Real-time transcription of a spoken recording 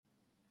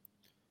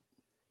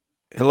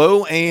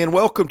Hello and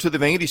welcome to the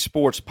Vandy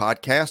Sports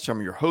Podcast.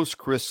 I'm your host,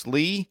 Chris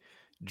Lee,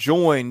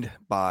 joined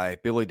by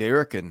Billy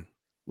Derrick and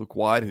Luke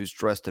Wyatt, who's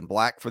dressed in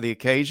black for the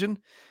occasion.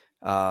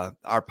 Our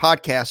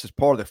podcast is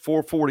part of the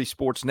 440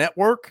 Sports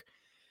Network.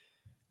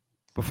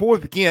 Before we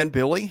begin,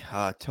 Billy,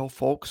 tell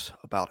folks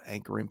about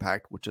Anchor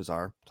Impact, which is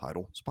our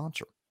title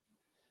sponsor.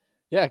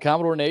 Yeah,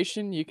 Commodore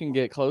Nation, you can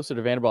get closer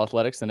to Vanderbilt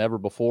athletics than ever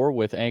before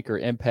with Anchor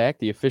Impact,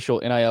 the official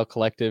NIL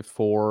collective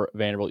for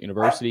Vanderbilt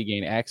University.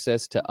 Gain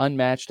access to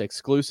unmatched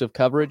exclusive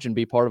coverage and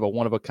be part of a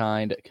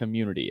one-of-a-kind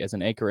community. As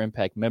an Anchor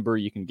Impact member,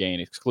 you can gain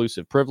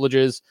exclusive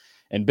privileges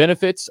and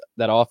benefits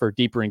that offer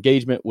deeper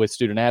engagement with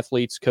student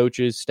athletes,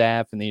 coaches,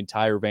 staff, and the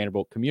entire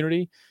Vanderbilt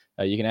community.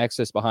 You can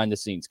access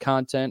behind-the-scenes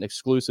content,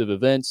 exclusive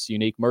events,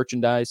 unique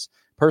merchandise,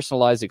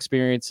 personalized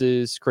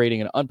experiences,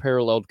 creating an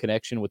unparalleled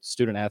connection with the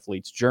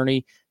student-athlete's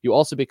journey. You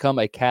also become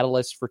a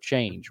catalyst for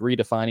change,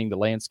 redefining the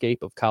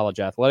landscape of college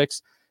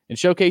athletics and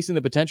showcasing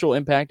the potential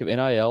impact of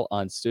NIL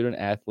on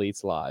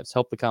student-athletes' lives.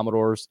 Help the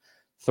Commodores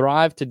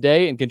thrive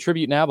today and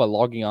contribute now by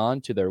logging on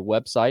to their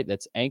website.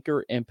 That's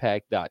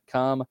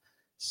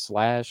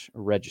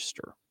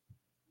anchorimpact.com/register.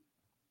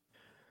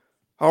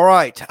 All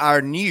right,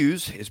 our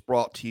news is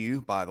brought to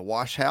you by the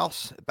Wash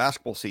House.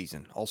 Basketball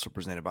season, also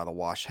presented by the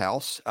Wash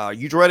House.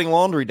 You dreading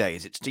laundry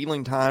days? It's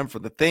stealing time for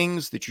the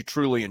things that you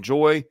truly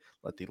enjoy.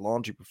 Let the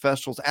laundry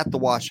professionals at the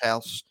Wash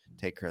House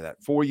take care of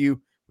that for you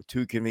with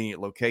 2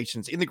 convenient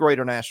locations in the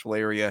greater Nashville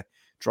area.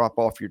 Drop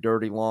off your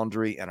dirty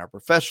laundry, and our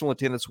professional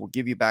attendants will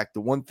give you back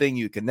the one thing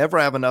you can never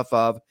have enough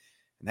of,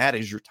 and that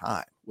is your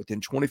time. Within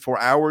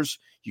 24 hours,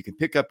 you can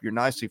pick up your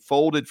nicely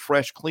folded,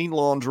 fresh, clean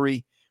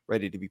laundry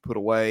ready to be put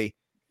away.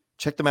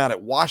 Check them out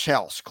at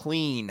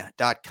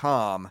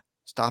washhouseclean.com.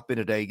 Stop in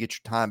today, get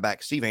your time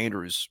back. Steve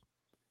Andrews,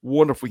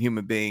 wonderful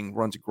human being,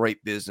 runs a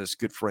great business,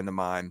 good friend of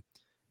mine.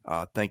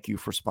 Thank you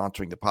for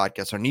sponsoring the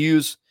podcast. Our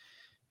news,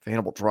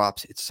 Vanderbilt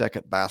drops its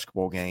second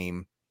basketball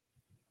game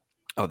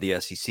of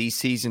the SEC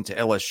season to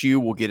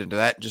LSU. We'll get into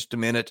that in just a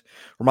minute.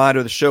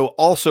 Reminder, the show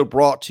also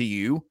brought to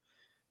you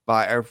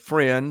by our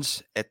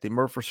friends at the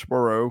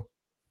Murfreesboro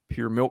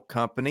Pure Milk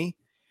Company.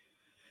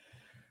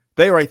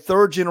 They are a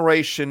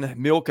third-generation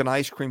milk and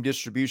ice cream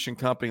distribution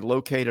company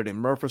located in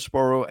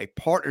Murfreesboro, a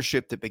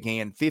partnership that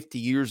began 50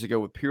 years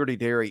ago with Billy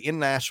Derrick in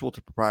Nashville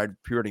to provide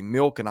purity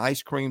milk and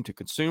ice cream to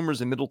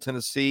consumers in Middle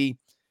Tennessee.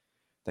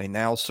 They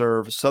now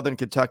serve Southern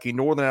Kentucky,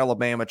 Northern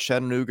Alabama,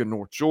 Chattanooga,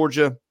 North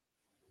Georgia.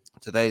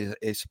 Today,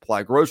 they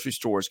supply grocery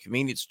stores,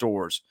 convenience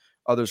stores,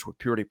 others with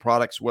purity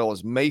products, as well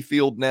as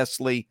Mayfield,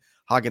 Nestle,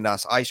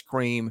 Haagen-Dazs ice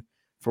cream.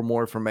 For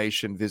more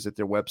information, visit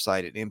their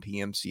website at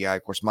MPMCI.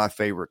 Of course, my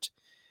favorite,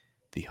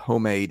 the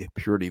homemade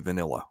purity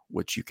vanilla,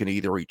 which you can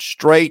either eat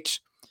straight,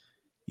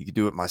 you can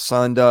do what my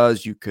son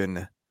does, you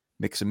can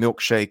mix a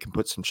milkshake and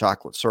put some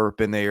chocolate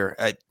syrup in there.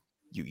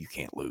 You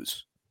can't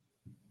lose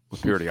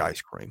with purity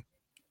ice cream.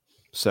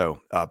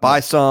 So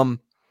buy some,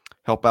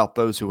 help out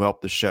those who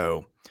help the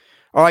show.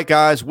 All right,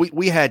 guys,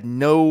 we had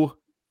no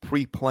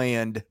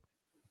pre-planned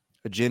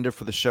agenda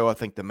for the show. I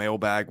think the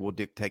mailbag will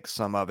dictate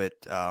some of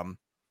it.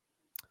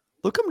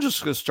 Look, I'm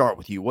just going to start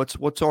with you.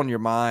 What's on your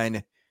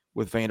mind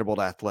with Vanderbilt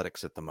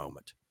athletics at the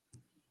moment?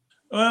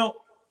 Well,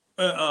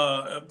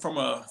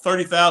 from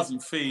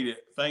 30,000 feet,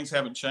 things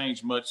haven't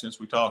changed much since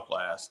we talked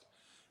last.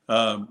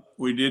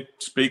 We did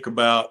speak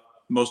about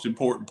the most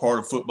important part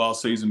of football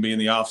season being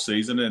the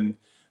offseason, and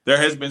there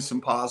has been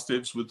some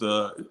positives with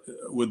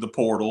the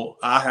portal.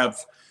 I'm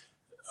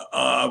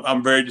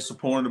very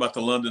disappointed about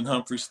the London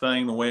Humphreys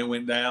thing, the way it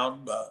went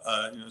down.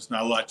 There's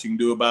not a lot you can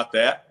do about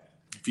that.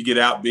 If you get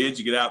outbid,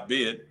 you get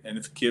outbid, and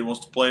if a kid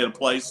wants to play at a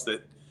place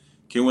that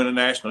can win a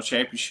national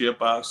championship,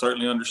 I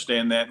certainly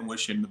understand that and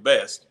wish him the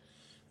best.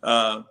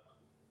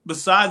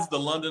 Besides the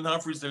London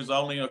Humphreys, there's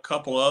only a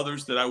couple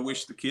others that I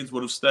wish the kids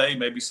would have stayed.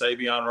 Maybe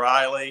Savion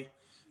Riley.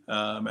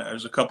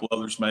 There's a couple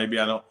others maybe.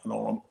 I don't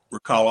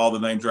recall all the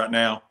names right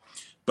now.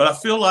 But I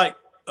feel like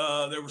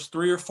there was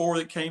 3 or 4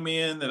 that came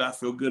in that I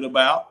feel good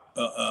about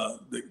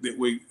that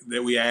we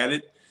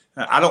added.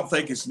 I don't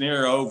think it's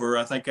near over.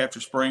 I think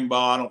after spring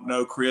ball, I don't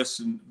know, Chris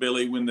and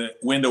Billy, when the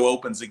window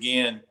opens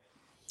again,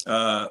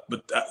 but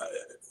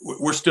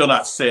we're still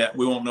not set.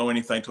 We won't know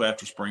anything till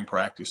after spring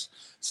practice.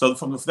 So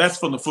that's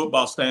from the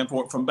football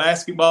standpoint. From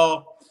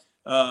basketball,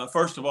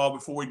 first of all,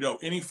 before we go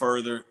any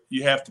further,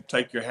 you have to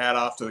take your hat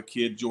off to the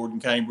kid, Jordan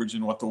Cambridge,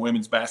 and what the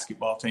women's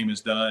basketball team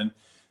has done.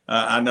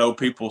 I know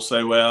people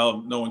say,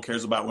 well, no one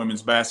cares about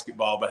women's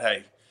basketball, but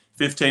hey,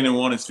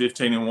 15-1 is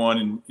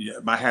 15-1, and yeah,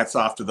 my hat's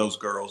off to those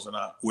girls, and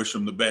I wish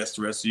them the best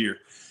the rest of the year.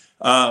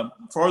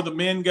 For the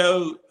men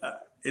go,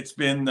 it's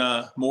been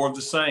more of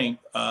the same.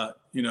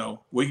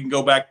 We can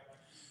go back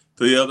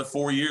to the other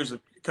 4 years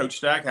of Coach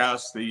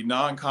Stackhouse. The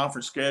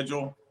non-conference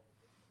schedule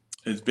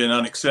has been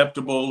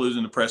unacceptable,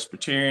 losing the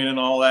Presbyterian and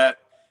all that.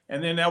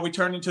 And then now we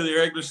turn into the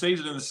regular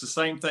season, and it's the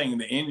same thing,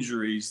 the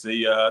injuries,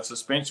 the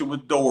suspension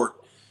with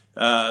Dort,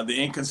 the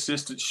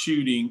inconsistent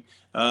shooting.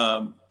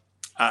 And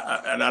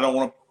I don't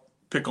want to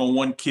pick on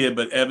one kid,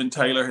 but Evan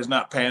Taylor has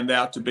not panned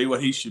out to be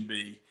what he should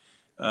be.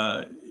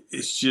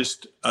 it's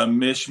just a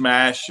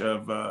mishmash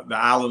of the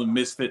island of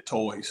misfit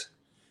toys.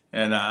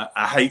 And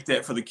I hate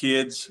that for the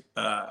kids,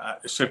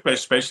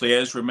 especially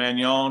Ezra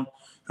Mannion,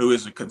 who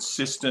is a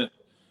consistent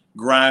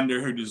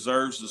grinder who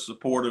deserves the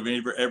support of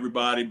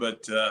everybody.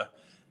 But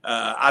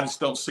I just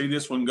don't see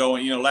this one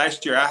going.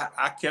 Last year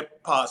I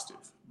kept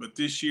positive, but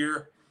this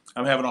year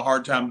I'm having a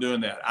hard time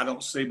doing that. I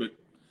don't see but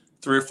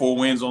 3 or 4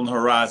 wins on the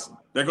horizon.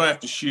 They're going to have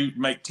to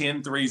make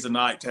 10 threes a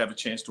night to have a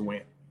chance to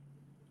win.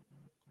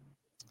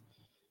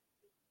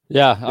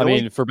 Yeah, I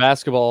mean, for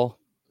basketball,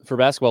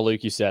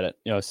 Luke, you said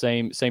it.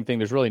 Same thing.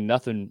 There's really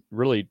nothing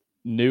really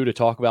new to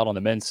talk about on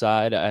the men's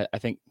side. I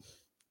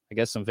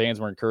guess some fans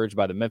were encouraged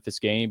by the Memphis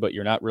game, but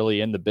you're not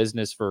really in the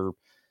business for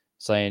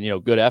saying,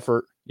 good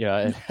effort.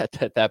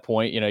 At that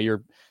point, you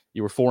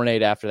were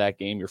 4-8 after that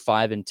game. You're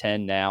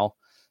 5-10 now.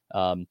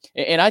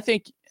 And I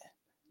think,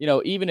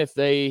 even if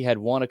they had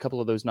won a couple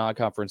of those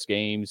non-conference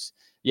games,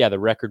 yeah, the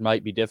record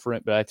might be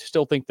different, but I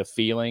still think the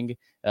feeling,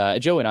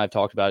 Joey and I have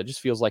talked about it,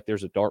 just feels like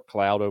there's a dark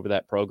cloud over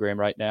that program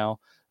right now.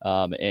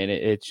 And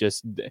it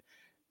just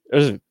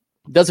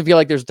doesn't feel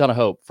like there's a ton of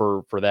hope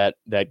for that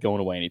going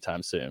away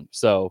anytime soon.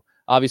 So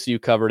obviously you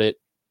covered it.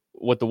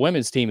 What the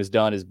women's team has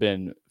done has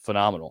been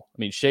phenomenal. I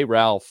mean, Shea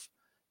Ralph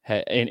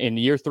in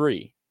year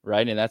 3,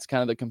 right? And that's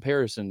kind of the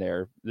comparison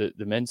there. The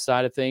men's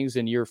side of things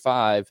in year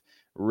 5,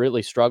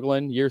 really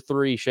struggling. Year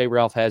 3, Shea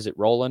Ralph has it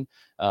rolling.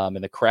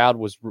 And the crowd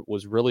was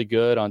really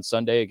good on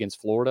Sunday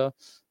against Florida,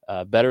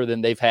 better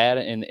than they've had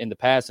in the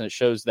past. And it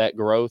shows that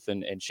growth.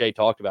 And Shea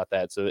talked about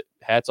that. So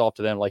hats off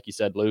to them, like you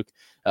said, Luke.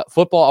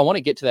 Football, I want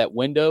to get to that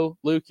window,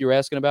 Luke, you're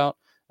asking about.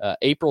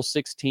 April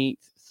 16th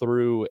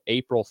through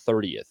April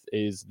 30th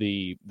is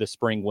the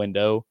spring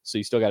window. So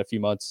you still got a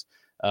few months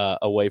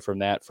away from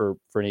that for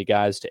any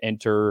guys to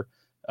enter,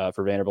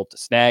 for Vanderbilt to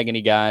snag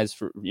any guys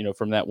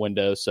from that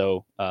window.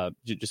 So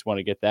just want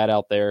to get that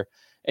out there.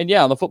 And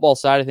yeah, on the football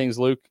side of things,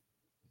 Luke,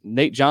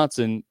 Nate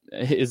Johnson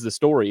is the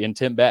story, and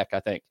Tim Beck, I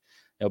think,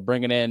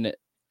 bringing in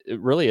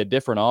really a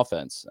different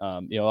offense.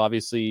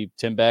 Obviously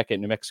Tim Beck at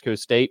New Mexico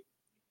State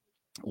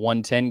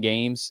won 10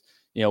 games,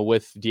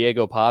 with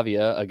Diego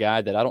Pavia, a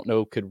guy that I don't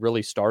know could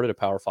really start at a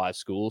Power 5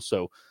 school.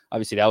 So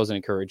obviously that was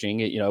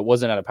encouraging. It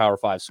wasn't at a Power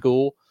 5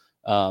 school.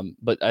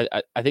 But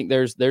I think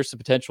there's some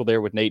potential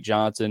there with Nate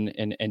Johnson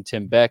and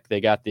Tim Beck.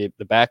 They got the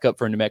backup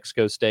for New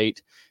Mexico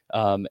State,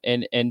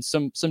 and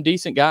some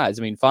decent guys.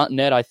 I mean,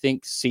 Fontenette, I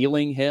think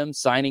signing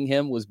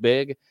him was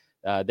big.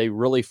 They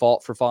really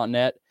fought for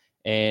Fontenette,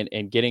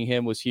 and getting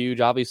him was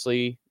huge.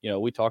 Obviously,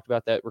 we talked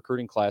about that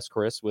recruiting class,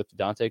 Chris, with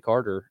Dante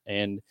Carter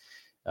and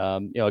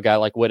a guy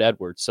like Whit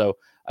Edwards. So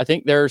I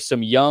think there's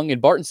some young,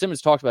 and Barton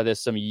Simmons talked about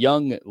this, some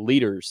young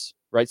leaders,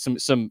 right?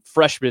 Some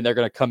freshmen they're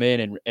going to come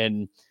in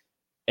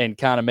and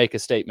kind of make a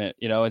statement,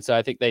 and so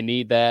I think they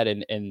need that.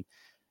 And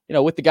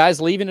with the guys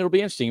leaving, it'll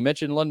be interesting. You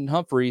mentioned London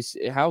Humphreys.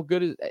 How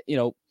good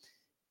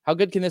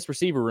can this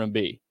receiver room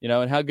be,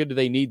 and how good do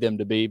they need them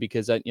to be?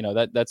 Because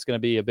that's going to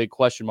be a big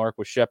question mark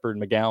with Shepard,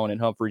 McGowan, and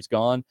Humphreys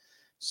gone.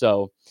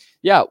 So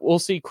yeah, we'll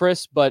see,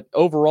 Chris, but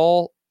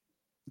overall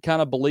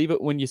kind of believe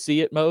it when you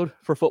see it mode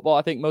for football.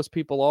 I think most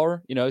people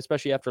are,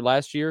 especially after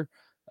last year.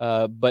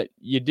 But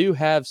you do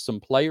have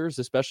some players,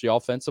 especially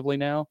offensively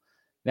now.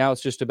 Now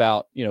it's just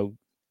about,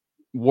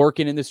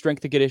 working in the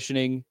strength and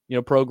conditioning,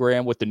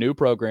 program with the new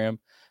program,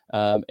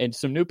 and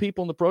some new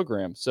people in the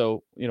program.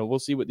 So, we'll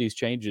see what these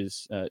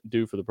changes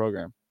do for the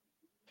program.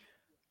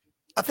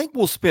 I think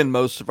we'll spend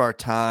most of our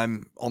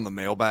time on the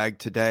mailbag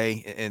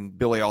today. And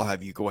Billy, I'll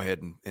have you go ahead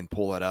and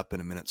pull that up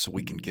in a minute so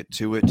we can get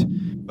to it.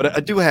 But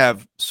I do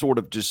have sort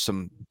of just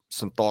some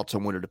thoughts I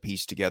wanted to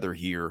piece together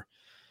here.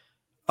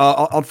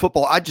 On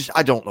football, I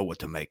don't know what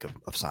to make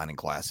of signing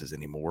classes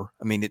anymore.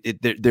 I mean,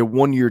 they're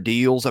 1-year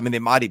deals. I mean, they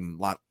might even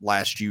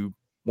last you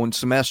one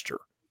semester.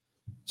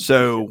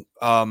 So,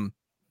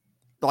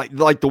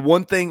 like the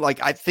one thing,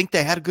 I think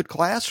they had a good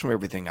class from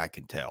everything I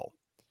can tell.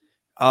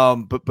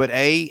 But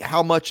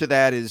how much of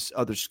that is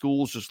other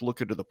schools just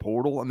looking to the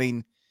portal? I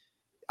mean,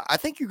 I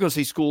think you're going to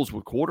see schools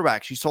with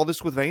quarterbacks. You saw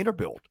this with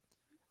Vanderbilt.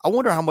 I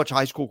wonder how much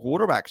high school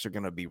quarterbacks are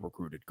going to be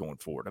recruited going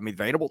forward. I mean,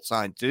 Vanderbilt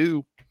signed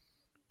 2,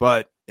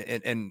 but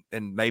and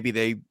maybe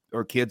they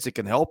are kids that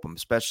can help them,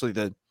 especially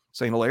the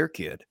St. Hilaire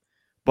kid.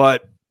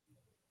 But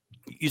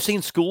you've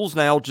seen schools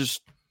now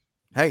just,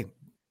 hey,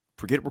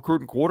 forget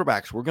recruiting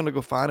quarterbacks. We're going to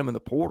go find them in the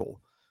portal.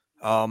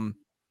 And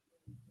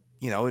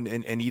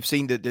you've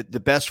seen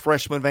the best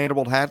freshman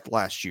Vanderbilt had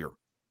last year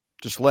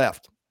just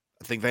left.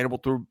 I think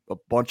Vanderbilt threw a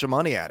bunch of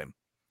money at him.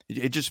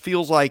 It just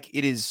feels like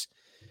it is.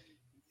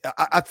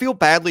 I feel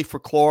badly for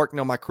Clark.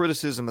 My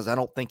criticism is I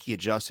don't think he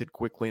adjusted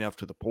quickly enough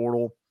to the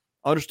portal.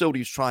 Understood what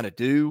he was trying to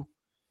do.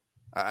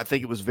 I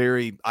think it was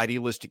very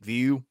idealistic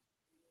view.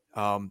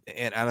 And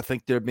I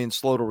think they're being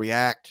slow to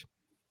react.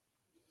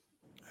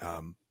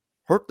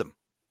 Hurt them.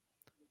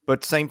 But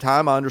at the same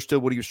time, I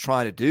understood what he was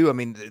trying to do. I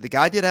mean, the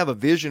guy did have a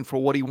vision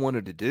for what he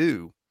wanted to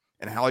do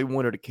and how he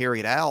wanted to carry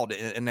it out.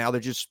 And now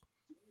they're just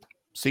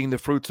seeing the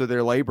fruits of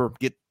their labor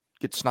get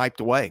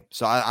sniped away.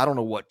 So I don't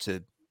know what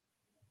to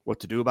what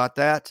to do about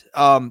that.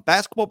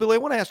 Basketball, Billy, I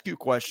want to ask you a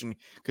question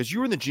because you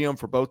were in the gym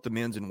for both the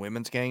men's and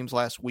women's games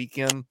last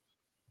weekend.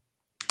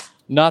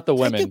 Not the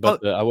women,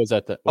 but I was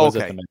at the men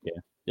game.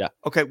 Yeah.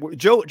 Okay.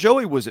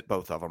 Joey was at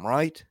both of them,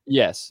 right?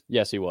 Yes,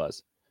 he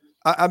was.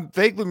 I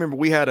vaguely remember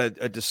we had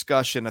a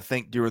discussion, I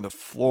think, during the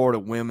Florida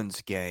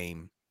women's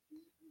game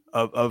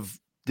of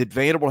did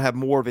Vanderbilt have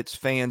more of its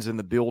fans in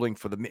the building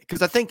for the –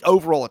 because I think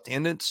overall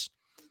attendance,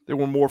 there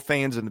were more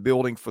fans in the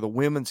building for the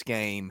women's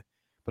game,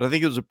 but I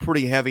think it was a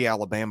pretty heavy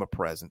Alabama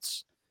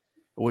presence,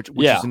 which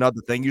is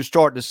another thing. You're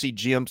starting to see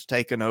gyms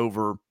taking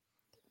over,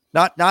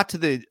 not to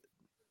the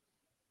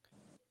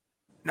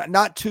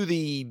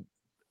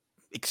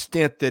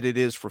extent that it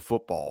is for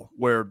football,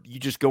 where you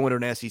just go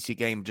into an SEC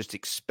game just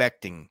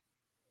expecting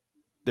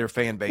their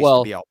fan base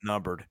to be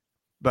outnumbered.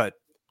 But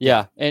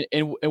yeah.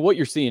 And what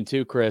you're seeing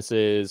too, Chris,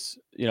 is,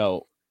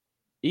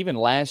 even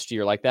last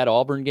year, like that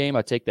Auburn game,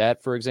 I take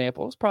that for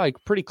example, it was probably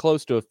pretty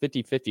close to a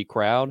 50-50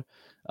 crowd.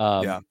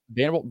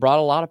 Vanderbilt brought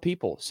a lot of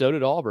people. So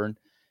did Auburn.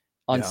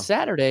 On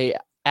Saturday,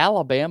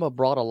 Alabama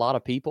brought a lot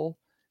of people.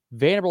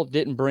 Vanderbilt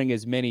didn't bring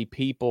as many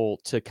people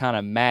to kind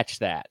of match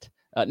that.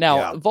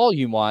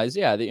 Volume-wise,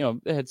 they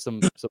had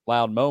some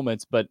loud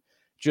moments, but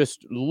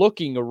just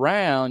looking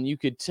around, you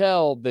could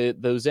tell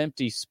that those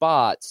empty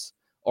spots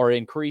are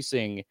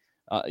increasing,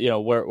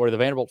 where the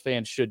Vanderbilt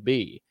fans should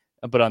be.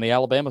 But on the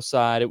Alabama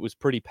side, it was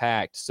pretty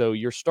packed. So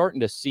you're starting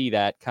to see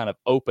that kind of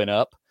open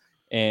up,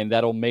 and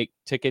that'll make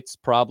tickets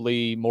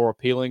probably more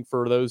appealing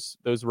for those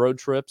road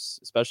trips,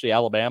 especially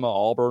Alabama,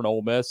 Auburn,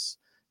 Ole Miss,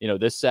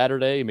 this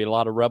Saturday. I mean, a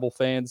lot of Rebel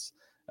fans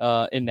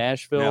in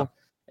Nashville. Yeah.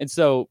 And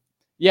so,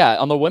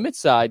 on the women's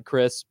side,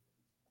 Chris,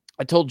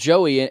 I told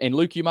Joey, and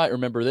Luke, you might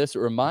remember this, it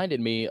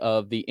reminded me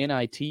of the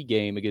NIT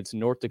game against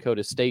North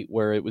Dakota State,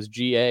 where it was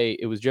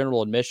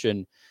general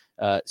admission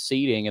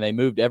seating, and they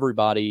moved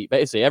everybody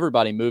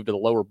moved to the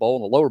lower bowl,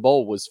 and the lower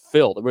bowl was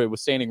filled. It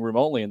was standing room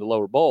only in the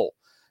lower bowl.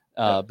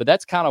 But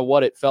that's kind of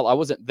what it felt. I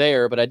wasn't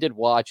there, but I did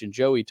watch, and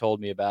Joey told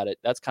me about it.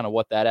 That's kind of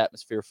what that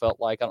atmosphere felt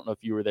like. I don't know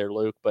if you were there,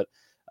 Luke, but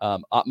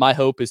my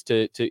hope is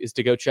to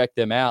go check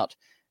them out.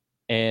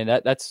 And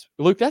that's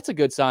Luke, that's a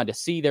good sign to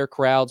see their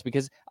crowds,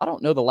 because I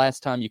don't know the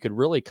last time you could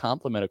really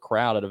compliment a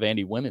crowd at a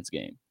Vandy women's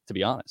game, to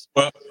be honest.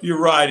 Well,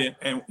 you're right.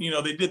 And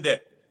they did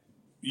that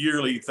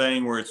yearly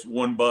thing where it's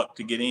 $1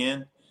 to get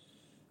in.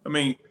 I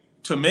mean,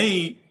 to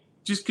me,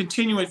 just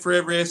continue it for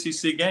every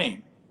SEC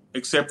game,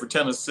 except for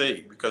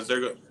Tennessee, because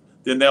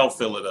then they'll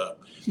fill it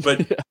up.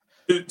 But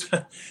do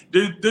the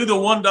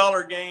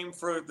 $1 game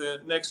for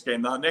the next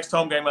game. The next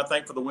home game, I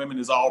think, for the women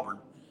is Auburn.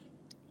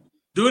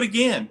 Do it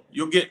again.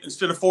 You'll get,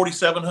 instead of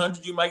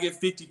 4,700, you might get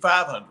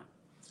 5,500.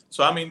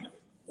 So, I mean,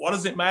 what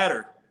does it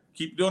matter?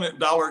 Keep doing it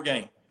 $1 a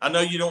game. I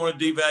know you don't want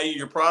to devalue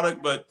your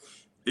product, but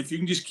if you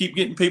can just keep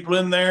getting people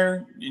in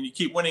there and you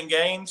keep winning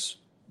games,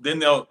 then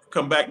they'll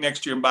come back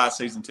next year and buy a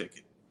season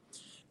ticket.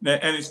 Now,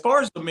 and as far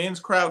as the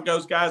men's crowd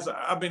goes, guys,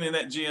 I've been in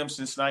that gym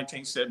since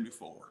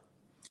 1974.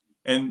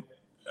 And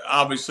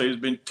obviously there's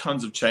been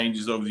tons of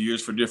changes over the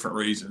years for different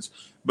reasons.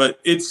 But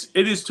it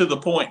is to the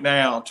point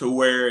now to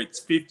where it's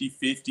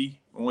 50-50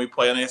 when we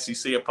play an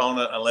SEC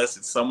opponent, unless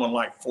it's someone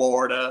like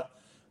Florida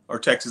or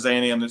Texas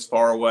A&M that's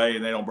far away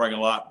and they don't bring a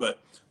lot. But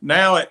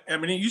now, it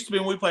used to be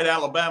when we played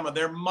Alabama,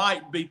 there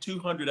might be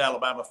 200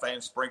 Alabama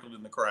fans sprinkled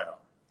in the crowd.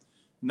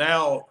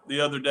 Now, the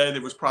other day,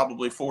 there was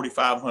probably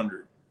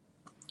 4,500.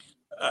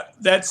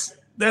 That's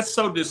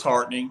so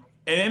disheartening.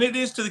 And it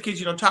is to the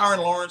kids. Tyron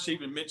Lawrence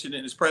even mentioned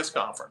in his press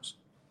conference,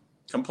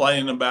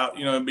 complaining about,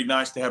 it'd be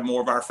nice to have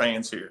more of our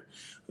fans here.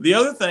 The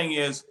other thing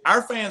is,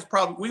 our fans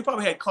we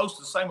probably had close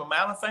to the same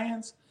amount of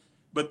fans,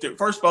 but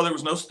first of all, there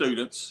was no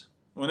students.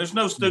 When there's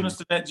no students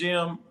in that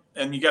gym,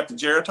 and you got the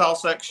Geritol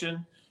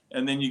section,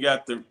 and then you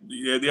got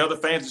the other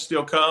fans that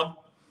still come,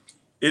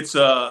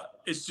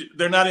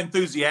 they're not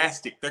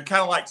enthusiastic. They're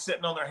kind of like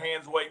sitting on their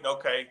hands waiting,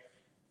 okay,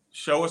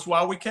 show us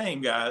why we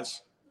came,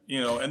 guys.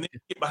 And then you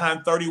get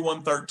behind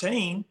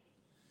 31-13,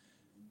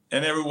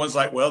 and everyone's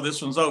like, well,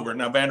 this one's over.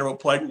 Now, Vanderbilt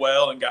played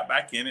well and got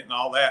back in it and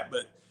all that,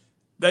 but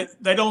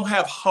they don't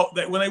have hope.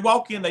 When they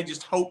walk in, they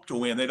just hope to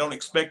win. They don't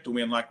expect to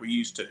win like we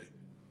used to.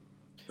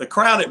 The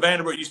crowd at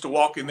Vanderbilt used to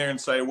walk in there and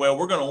say, well,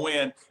 we're going to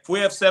win. If we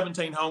have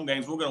 17 home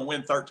games, we're going to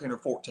win 13 or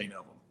 14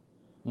 of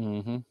them.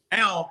 Mm-hmm.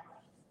 Now,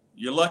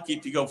 you're lucky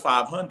if you go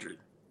 500.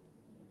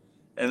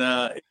 And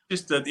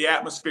it's just the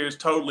atmosphere is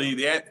totally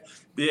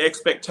the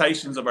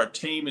expectations of our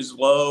team is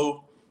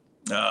low.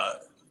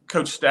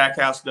 Coach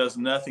Stackhouse does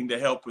nothing to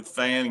help with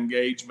fan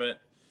engagement.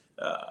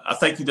 I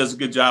think he does a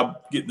good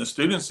job getting the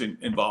students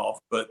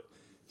involved, but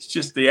it's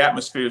just the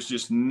atmosphere is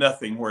just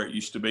nothing where it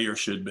used to be or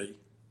should be.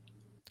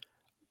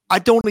 I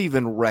don't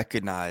even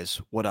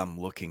recognize what I'm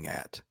looking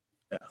at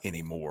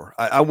anymore.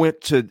 I went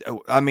to,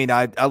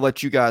 I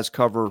let you guys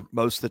cover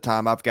most of the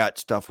time. I've got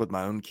stuff with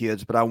my own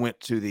kids, but I went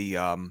to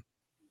the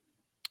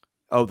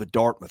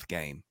Dartmouth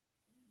game.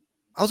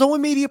 I was the only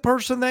media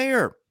person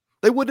there.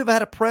 They wouldn't have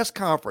had a press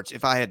conference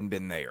if I hadn't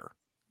been there.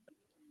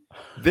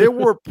 There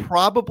were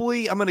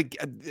probably,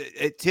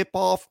 at tip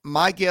off,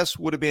 my guess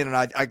would have been, and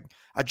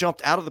I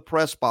jumped out of the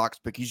press box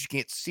because you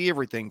can't see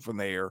everything from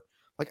there.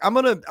 Like I'm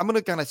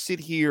gonna kind of sit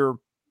here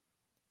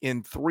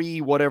in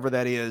 3, whatever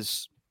that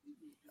is,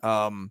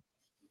 on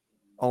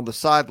the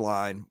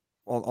sideline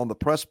on the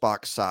press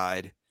box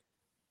side,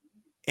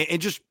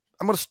 and just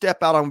I'm gonna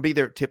step out. I'm gonna be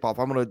there at tip off.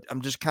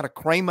 I'm just kind of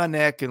crane my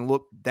neck and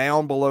look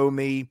down below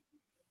me,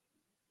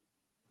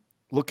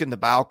 look in the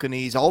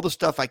balconies, all the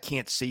stuff I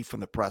can't see from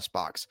the press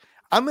box.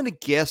 I'm going to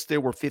guess there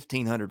were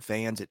 1,500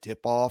 fans at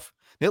tip-off.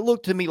 It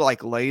looked to me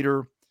like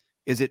later,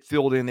 as it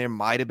filled in, there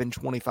might have been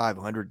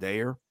 2,500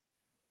 there.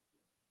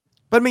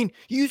 But, I mean,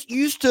 you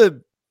used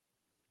to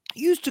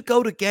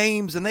go to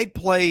games, and they'd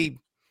play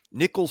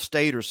Nicholls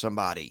State or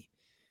somebody,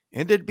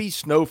 and there'd be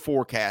snow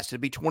forecast.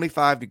 It'd be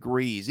 25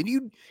 degrees, and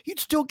you'd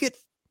still get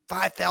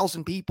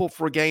 5,000 people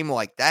for a game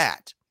like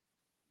that.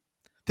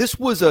 This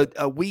was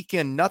a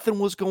weekend. Nothing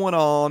was going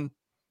on.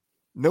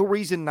 No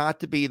reason not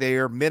to be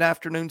there,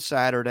 mid-afternoon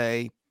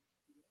Saturday,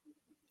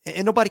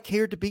 and nobody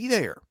cared to be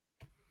there.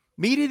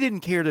 Media didn't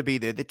care to be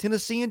there. The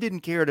Tennessean didn't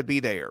care to be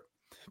there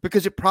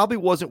because it probably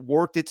wasn't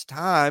worth its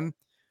time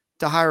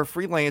to hire a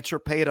freelancer,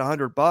 pay it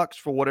 $100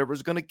 for whatever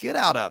it's going to get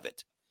out of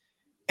it.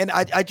 And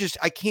I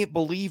can't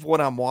believe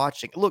what I'm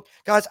watching. Look,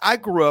 guys, I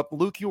grew up,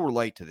 Luke, you'll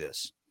relate to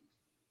this.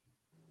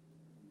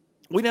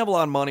 We didn't have a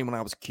lot of money when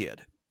I was a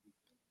kid.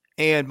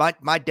 And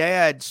my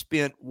dad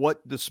spent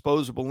what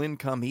disposable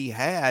income he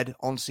had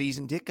on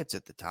season tickets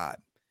at the time.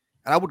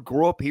 And I would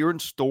grow up hearing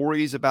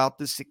stories about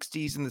the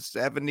 60s and the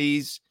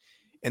 70s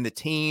and the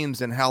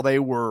teams and how they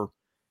were,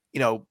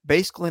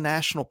 basically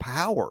national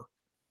power.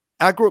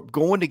 I grew up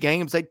going to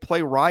games. They'd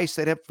play Rice.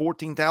 They'd have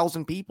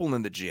 14,000 people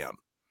in the gym.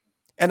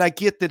 And I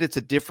get that it's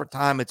a different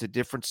time. It's a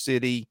different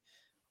city.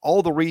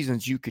 All the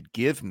reasons you could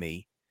give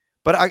me.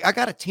 But I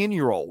got a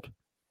 10-year-old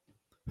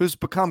who's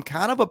become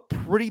kind of a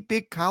pretty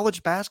big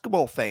college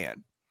basketball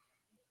fan.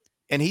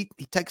 And he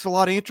takes a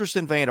lot of interest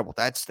in Vanderbilt.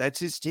 That's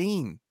his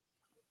team.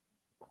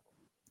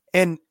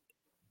 And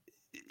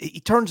he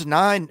turns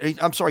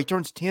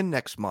 10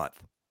 next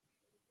month.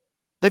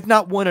 They've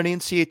not won an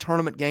NCAA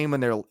tournament game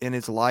in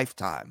his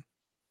lifetime.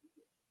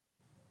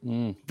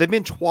 They've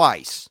been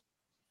twice,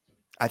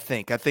 I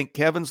think. I think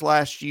Kevin's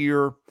last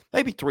year,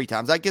 maybe 3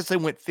 times. I guess they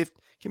went 15.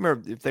 I can't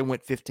remember if they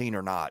went 15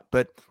 or not,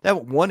 but they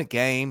haven't won a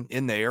game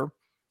in there.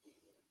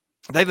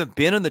 They haven't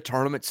been in the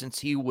tournament since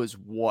he was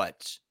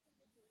what?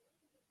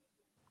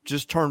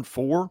 Just turned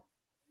 4?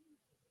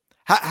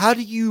 How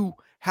do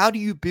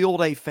you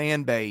build a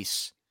fan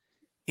base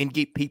and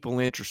get people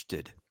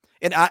interested?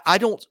 And I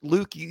don't,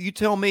 Luke, you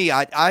tell me,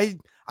 I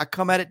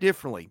come at it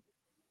differently.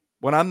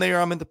 When I'm there,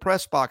 I'm in the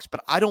press box,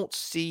 but I don't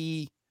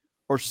see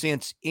or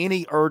sense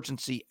any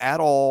urgency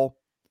at all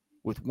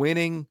with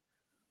winning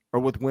or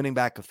with winning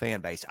back a fan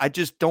base. I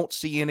just don't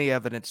see any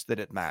evidence that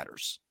it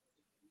matters.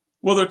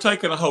 Well, they're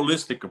taking a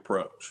holistic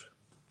approach.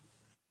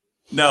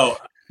 No,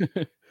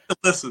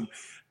 listen,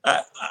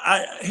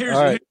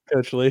 here's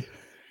Coach Lee.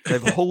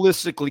 They've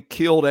holistically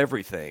killed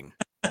everything.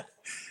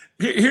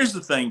 Here's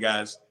the thing,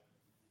 guys.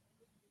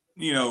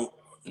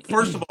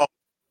 First of all,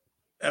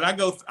 and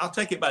I'll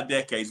take it by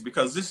decades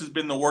because this has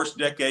been the worst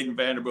decade in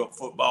Vanderbilt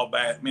football,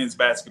 men's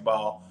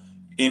basketball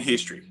in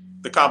history.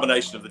 The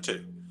combination of the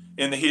two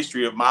in the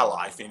history of my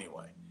life,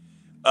 anyway.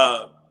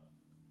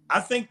 I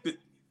think that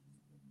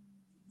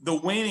the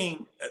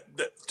winning,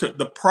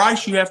 the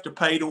price you have to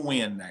pay to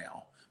win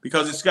now,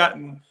 because it's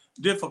gotten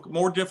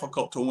more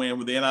difficult to win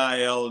with the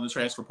NIL and the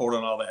transfer portal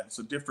and all that. It's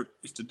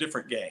a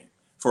different game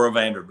for a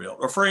Vanderbilt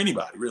or for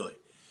anybody really.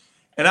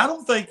 And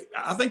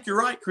I think you're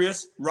right,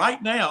 Chris.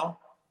 Right now,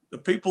 the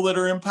people that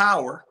are in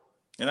power,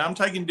 and I'm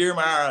taking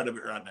Dearmeyer out of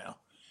it right now,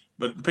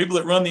 but the people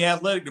that run the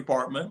athletic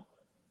department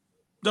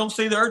don't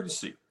see the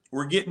urgency.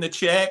 We're getting the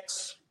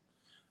checks.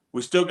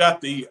 We still got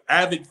the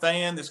avid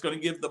fan that's going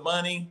to give the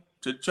money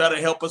to try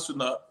to help us in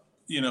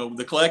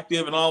the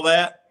collective and all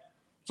that.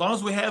 As long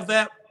as we have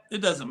that, it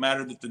doesn't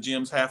matter that the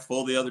gym's half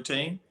full of the other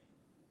team.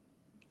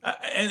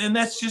 And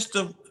that's just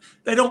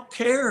they don't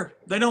care.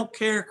 They don't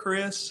care,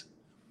 Chris.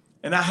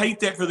 And I hate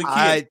that for the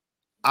kids.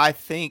 I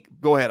think,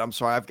 go ahead. I'm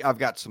sorry. I've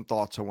got some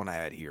thoughts I want to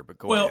add here, but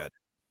go ahead.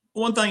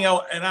 One thing,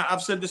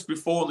 I've said this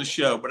before on the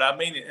show, but I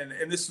mean it,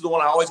 and this is the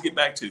one I always get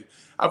back to.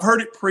 I've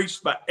heard it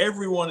preached by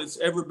everyone that's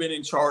ever been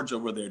in charge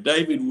over there.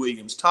 David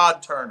Williams,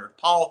 Todd Turner,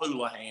 Paul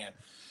Houlihan,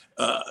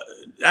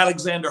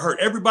 Alexander Hurt,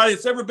 everybody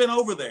that's ever been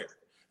over there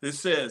that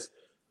says,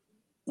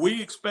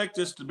 we expect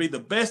us to be the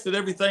best at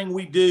everything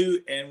we do,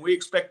 and we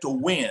expect to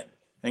win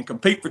and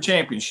compete for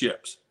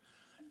championships.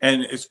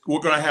 And we're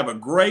going to have a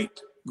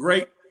great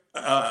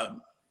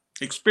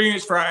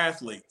experience for our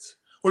athletes.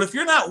 Well, if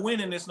you're not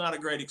winning, it's not a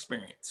great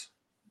experience.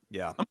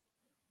 Yeah.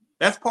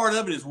 That's part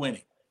of it is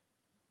winning.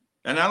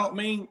 And I don't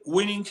mean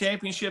winning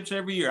championships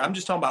every year. I'm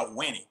just talking about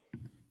winning.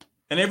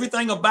 And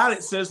everything about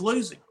it says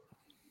losing.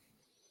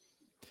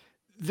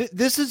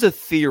 This is a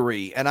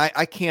theory, and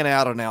I can't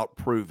out and out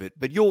prove it,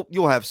 but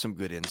you'll have some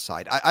good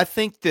insight. I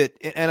think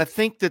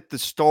that the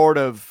start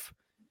of,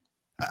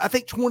 I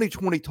think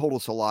 2020 told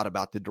us a lot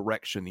about the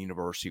direction the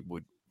university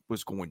would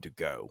was going to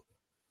go.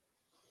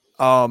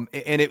 And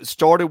it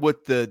started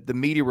with the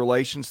media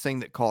relations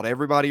thing that called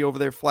everybody over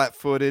there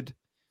flat-footed.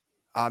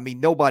 I mean,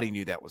 nobody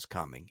knew that was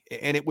coming.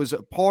 And it was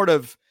a part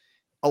of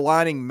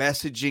aligning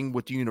messaging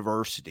with the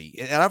university.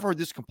 And I've heard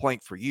this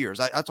complaint for years.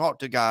 I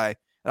talked to a guy,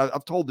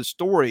 I've told the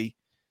story.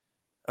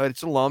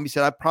 It's an alum. He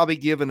said, I've probably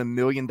given $1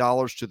 million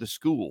to the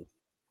school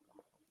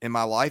in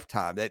my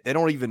lifetime. They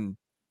don't even,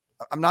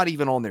 I'm not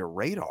even on their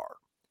radar.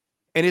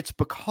 And it's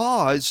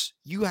because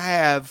you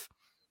have,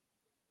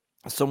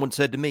 someone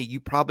said to me, you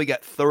probably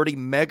got 30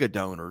 mega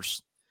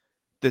donors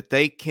that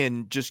they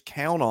can just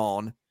count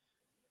on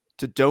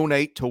to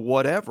donate to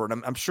whatever.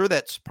 And I'm sure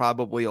that's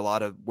probably a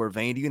lot of where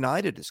Vandy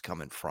United is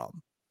coming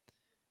from.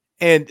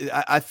 And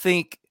I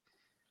think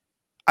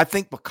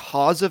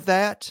because of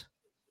that,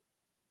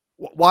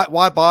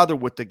 why bother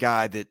with the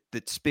guy that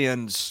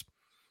spends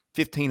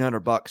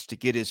 $1,500 to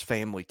get his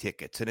family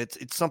tickets? And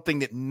it's something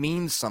that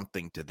means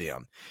something to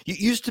them. It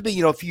used to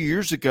be, a few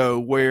years ago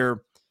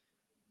where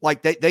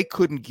like they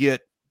couldn't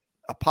get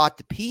a pot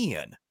to pee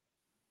in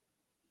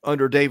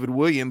under David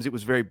Williams. It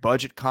was very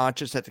budget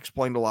conscious. That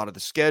explained a lot of the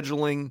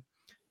scheduling.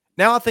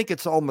 Now I think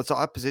it's almost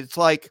opposite. It's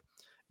like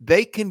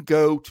they can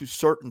go to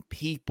certain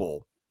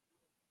people.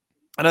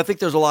 And I think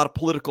there's a lot of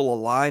political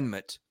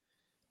alignment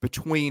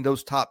between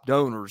those top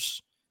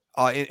donors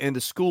and the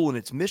school and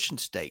its mission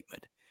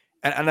statement.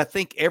 And I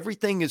think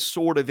everything is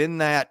sort of in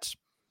that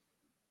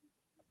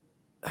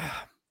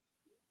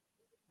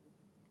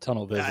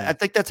tunnel vision. I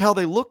think that's how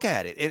they look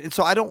at it. And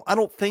so I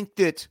don't think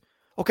that,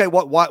 okay,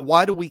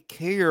 why do we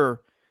care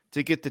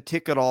to get the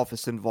ticket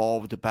office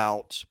involved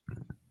about,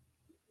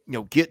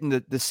 getting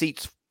the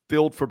seats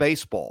filled for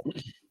baseball,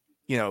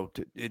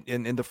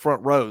 in the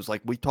front rows?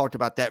 Like we talked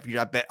about that for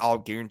you. I'll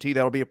guarantee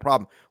that'll be a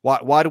problem.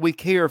 Why do we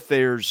care if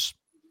there's,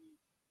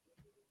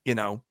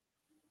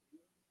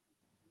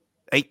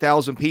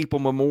 8,000 people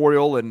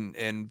Memorial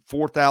and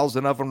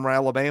 4,000 of them are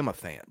Alabama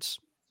fans?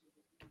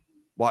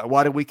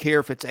 Why do we care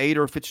if it's 8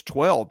 or if it's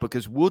 12?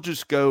 Because we'll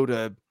just go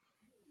to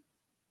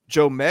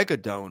Joe Mega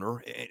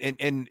Donor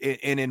and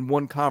in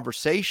one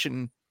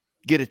conversation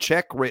get a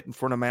check written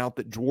for an amount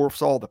that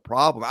dwarfs all the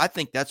problem. I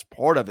think that's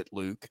part of it,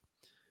 Luke.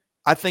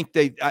 I think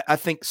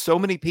so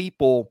many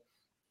people,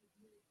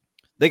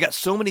 they got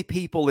so many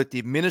people at the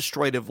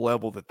administrative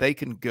level that they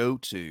can go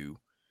to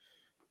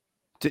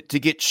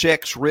get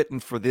checks written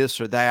for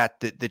this or that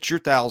your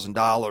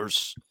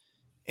 $1,000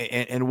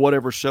 and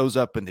whatever shows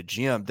up in the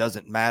gym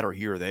doesn't matter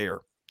here or there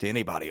to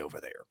anybody over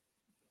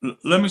there.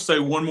 Let me say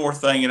one more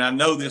thing, and I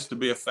know this to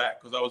be a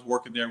fact because I was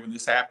working there when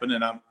this happened,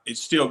 and it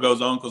still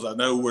goes on because I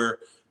know where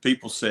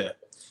people sit.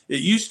 It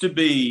used to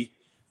be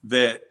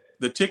that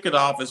the ticket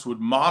office would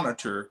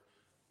monitor,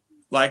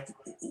 like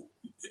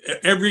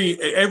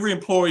every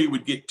employee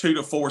would get 2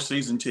 to 4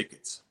 season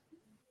tickets,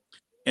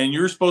 and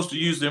you're supposed to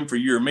use them for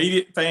your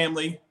immediate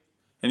family.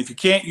 And if you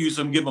can't use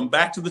them, give them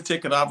back to the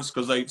ticket office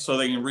so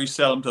they can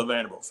resell them to a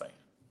Vanderbilt fan.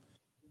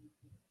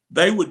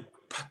 They would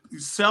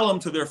sell them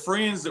to their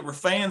friends that were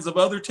fans of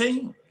other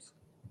teams.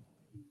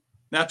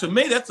 Now, to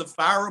me, that's a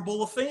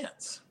fireable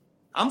offense.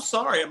 I'm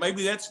sorry,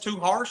 maybe that's too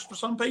harsh for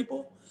some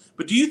people.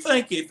 But do you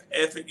think if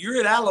you're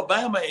at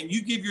Alabama and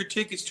you give your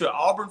tickets to an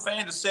Auburn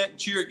fan to sit and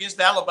cheer against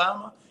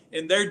Alabama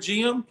in their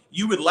gym,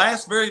 you would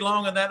last very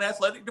long in that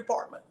athletic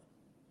department?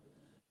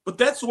 But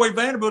that's the way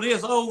Vanderbilt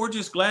is. Oh, we're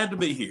just glad to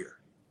be here.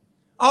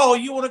 Oh,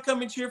 you want to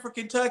come and cheer for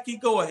Kentucky?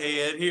 Go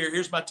ahead.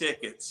 Here's my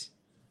tickets.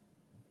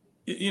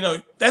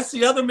 That's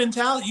the other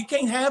mentality. You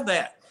can't have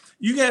that.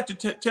 You have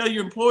to tell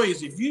your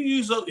employees, if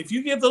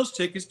you give those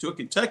tickets to a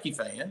Kentucky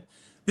fan,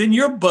 then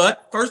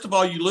first of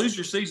all, you lose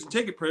your season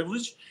ticket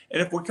privilege.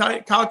 And if we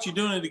caught you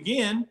doing it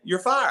again, you're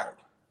fired.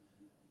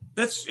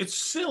 It's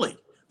silly.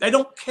 They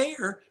don't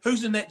care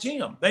who's in that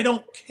gym. They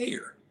don't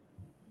care.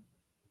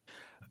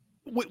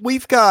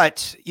 We've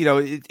got,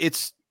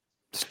 it's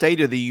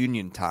State of the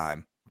Union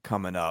time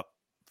coming up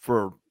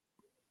for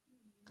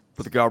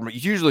the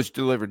government. Usually it's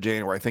delivered in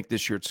January. I think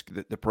this year it's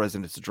the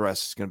president's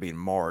address is going to be in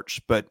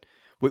March, but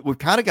we've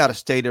kind of got a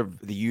State of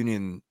the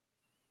Union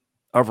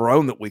of our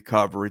own that we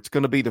cover. It's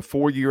going to be the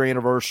 4-year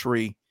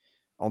anniversary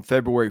on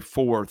February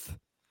 4th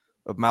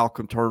of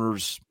Malcolm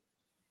Turner's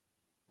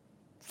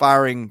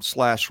firing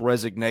 /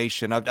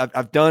 resignation.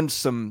 I've done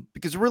some,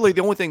 because really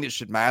the only thing that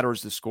should matter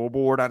is the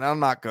scoreboard. And I'm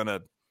not going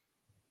to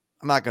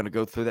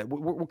go through that.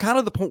 We're kind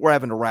of the point we're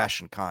having to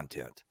ration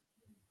content.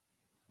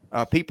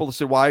 People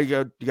say, why do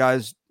you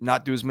guys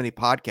not do as many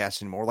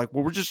podcasts anymore? Like,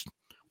 well, we're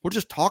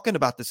just talking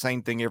about the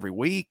same thing every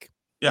week.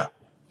 Yeah.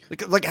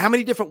 Like how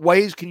many different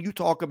ways can you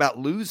talk about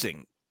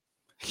losing?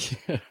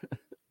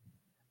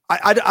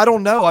 I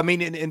don't know. I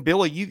mean, and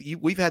Billy,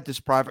 we've had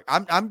this private.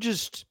 I'm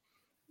just.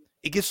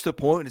 It gets to the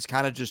point and it's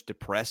kind of just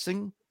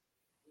depressing.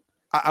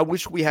 I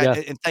wish we had,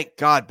 and thank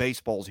God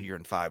baseball's here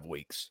in 5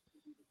 weeks.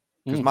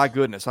 Because my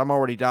goodness, I'm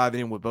already diving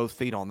in with both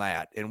feet on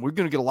that, and we're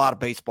going to get a lot of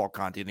baseball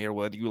content here,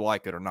 whether you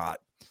like it or not.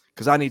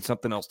 Because I need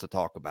something else to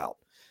talk about.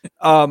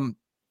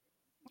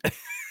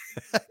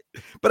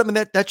 But I mean,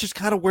 that's just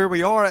kind of where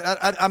we are.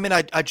 I mean,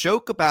 I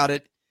joke about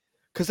it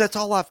because that's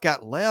all I've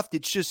got left.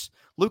 It's just,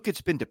 Luke,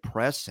 it's been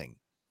depressing.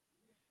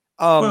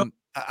 Well,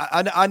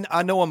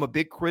 I know I'm a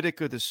big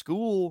critic of the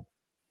school.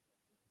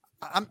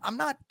 I'm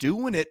not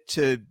doing it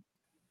to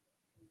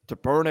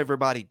burn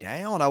everybody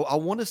down. I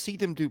want to see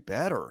them do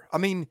better. I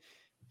mean,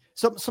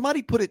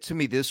 somebody put it to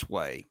me this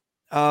way.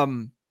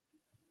 When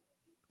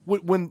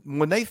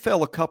they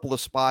fell a couple of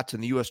spots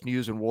in the U.S.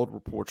 News and World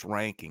Report's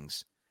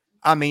rankings,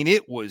 I mean,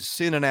 it was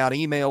sending out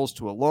emails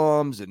to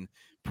alums and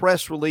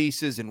press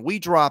releases, and we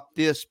dropped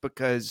this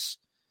because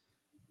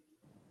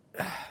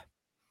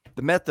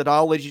the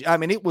methodology, I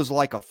mean, it was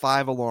like a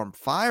 5-alarm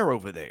fire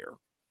over there.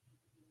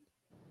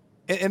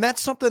 And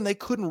that's something they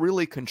couldn't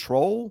really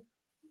control.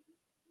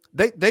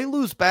 They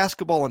lose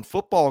basketball and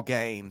football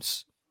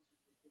games.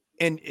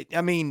 And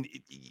I mean,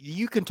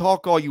 you can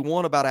talk all you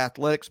want about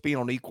athletics being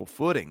on equal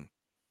footing.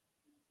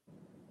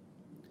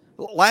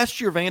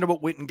 Last year,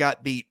 Vanderbilt went and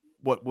got beat,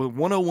 with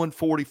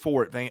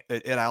 101-44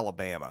 at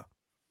Alabama.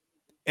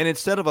 And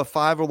instead of a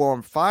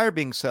 5-alarm fire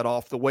being set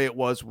off the way it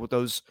was with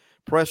those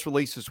press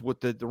releases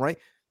with the rank,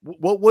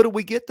 what did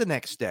we get the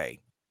next day?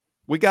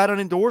 We got an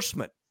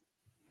endorsement.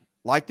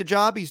 Like the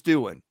job he's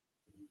doing.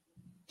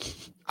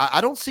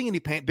 I don't see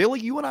any panic. Billy,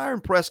 you and I are in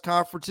press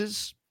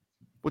conferences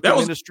with the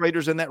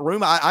administrators in that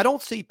room. I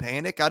don't see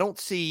panic. I don't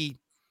see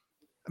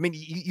 – I mean,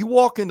 you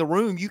walk in the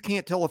room, you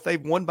can't tell if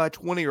they've won by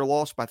 20 or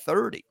lost by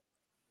 30.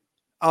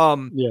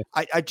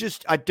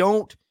 I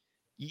don't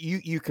 –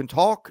 you can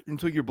talk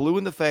until you're blue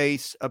in the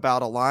face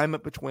about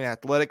alignment between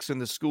athletics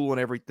and the school and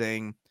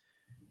everything,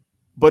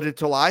 but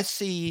until I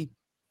see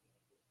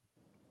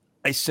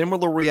a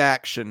similar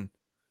reaction –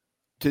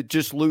 to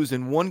just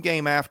losing one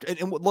game after.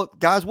 And look,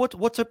 guys,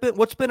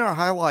 what's been our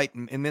highlight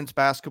in men's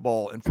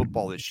basketball and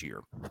football this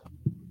year?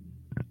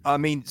 I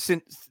mean,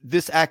 since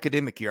this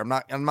academic year,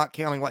 I'm not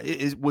counting.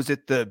 Was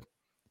it the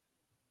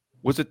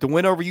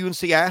win over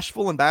UNC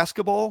Asheville in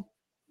basketball?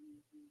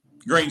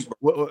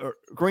 Greensboro.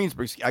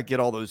 I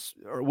get all those.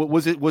 Or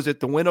was it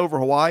the win over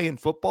Hawaii in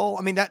football?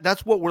 I mean,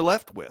 that's what we're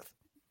left with.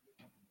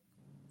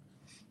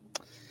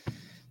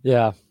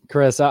 Yeah,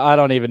 Chris, I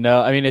don't even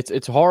know. I mean,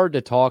 it's hard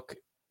to talk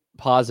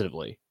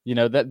positively.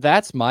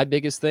 That's my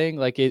biggest thing.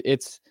 Like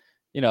it's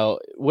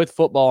with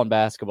football and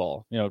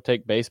basketball,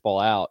 take baseball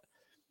out.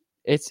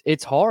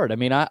 It's hard. I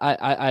mean,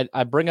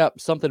 I bring up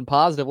something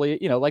positively,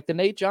 like the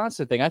Nate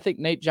Johnson thing. I think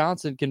Nate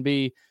Johnson can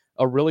be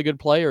a really good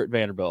player at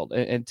Vanderbilt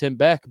and Tim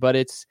Beck, but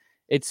it's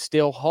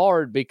still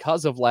hard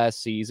because of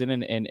last season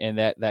and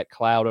that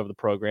cloud over the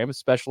program,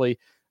 especially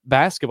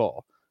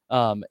basketball.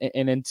 And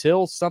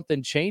until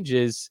something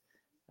changes,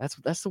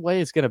 that's the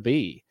way it's going to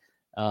be.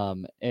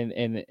 And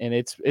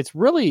it's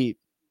really,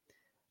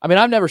 I mean,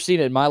 I've never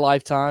seen it in my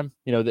lifetime,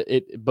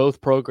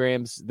 both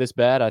programs this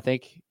bad. I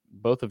think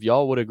both of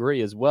y'all would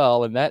agree as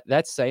well. And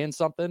that's saying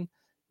something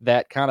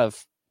that kind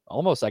of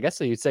almost, I guess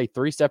you'd say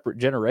 3 separate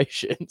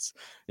generations,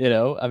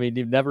 I mean,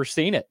 you've never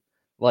seen it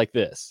like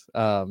this.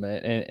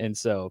 And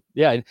so,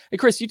 yeah. And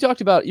Chris, you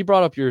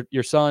brought up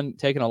your son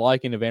taking a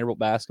liking to Vanderbilt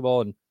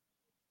basketball. And,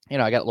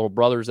 I got little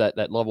brothers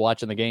that love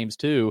watching the games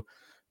too.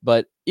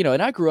 But,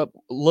 and I grew up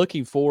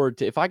looking forward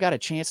to, if I got a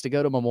chance to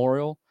go to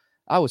Memorial,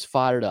 I was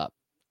fired up,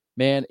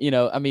 man.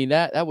 I mean,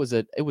 it was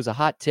a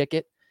hot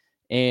ticket.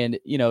 And,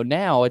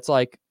 now it's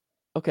like,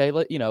 okay,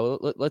 let's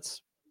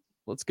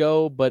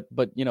go. But,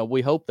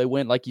 we hope they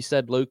win. Like you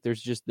said, Luke,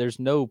 there's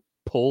no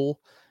pull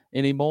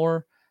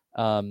anymore.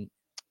 And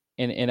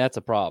that's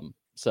a problem.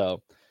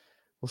 So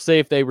we'll see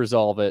if they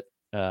resolve it.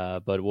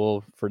 But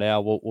for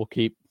now, we'll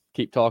keep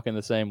talking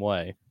the same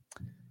way.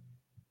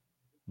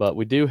 But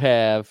we do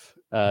have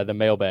the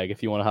mailbag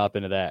if you want to hop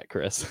into that,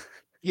 Chris.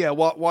 Yeah,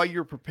 while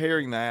you're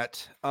preparing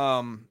that,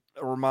 a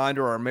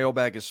reminder, our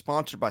mailbag is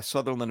sponsored by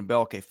Sutherland &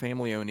 Belk, a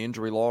family-owned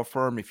injury law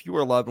firm. If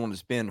your loved one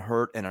has been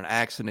hurt in an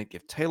accident,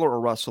 give Taylor or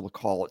Russell a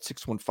call at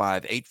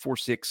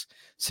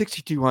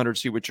 615-846-6200,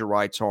 see what your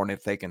rights are and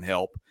if they can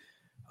help.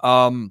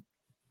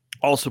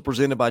 Also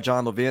presented by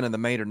John Levin and the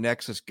Maynard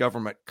Nexus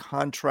Government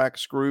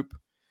Contracts Group.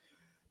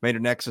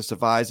 Maynard Nexus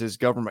advises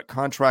government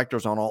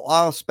contractors on all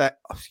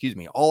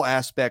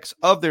aspects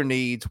of their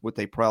needs with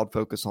a proud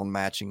focus on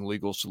matching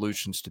legal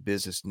solutions to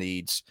business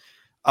needs.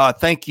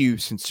 Thank you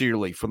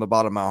sincerely from the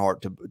bottom of my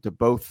heart to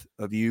both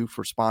of you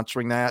for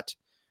sponsoring that.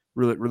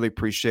 Really, really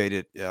appreciate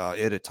it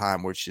at a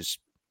time where it's just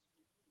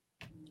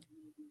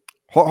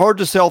hard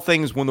to sell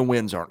things when the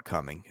wins aren't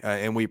coming.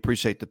 And we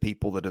appreciate the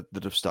people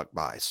that have stuck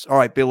by us. All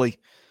right, Billy,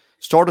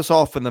 start us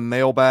off in the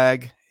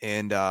mailbag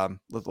and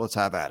let's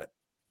have at it.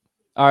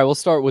 All right, we'll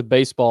start with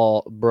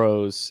Baseball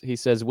Bros. He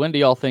says, when do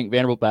y'all think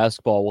Vanderbilt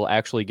basketball will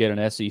actually get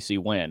an SEC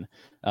win?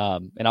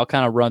 And I'll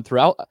kind of run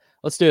through.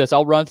 Let's do this.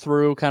 I'll run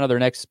through kind of their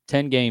next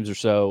 10 games or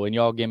so, and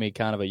y'all give me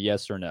kind of a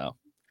yes or no.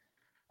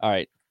 All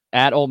right,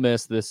 at Ole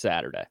Miss this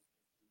Saturday.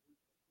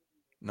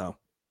 No.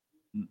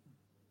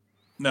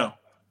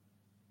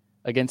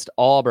 Against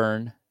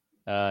Auburn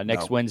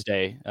next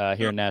Wednesday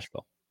here in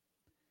Nashville.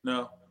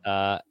 No.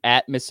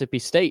 At Mississippi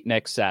State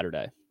next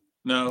Saturday.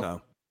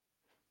 No.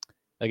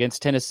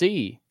 Against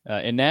Tennessee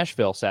in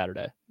Nashville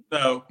Saturday.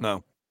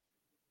 No.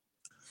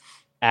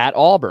 At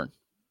Auburn.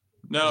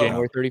 No.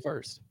 January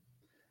 31st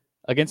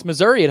against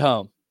Missouri at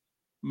home.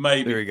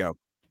 Maybe. There you go.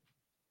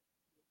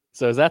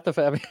 So is that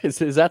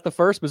the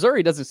first?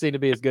 Missouri doesn't seem to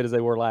be as good as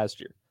they were last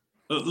year.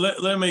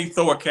 Let me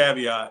throw a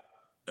caveat.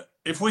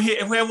 If we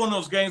have one of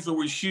those games where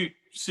we shoot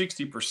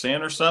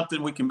 60% or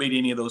something, we can beat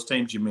any of those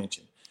teams you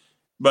mentioned.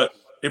 But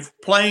if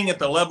playing at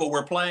the level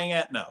we're playing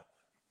at, no.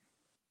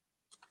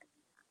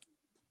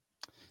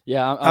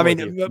 Yeah, I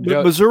mean,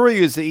 Missouri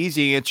is the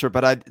easy answer,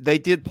 but they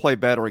did play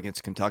better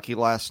against Kentucky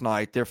last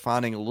night. They're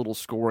finding a little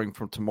scoring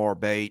from Tamar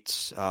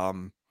Bates.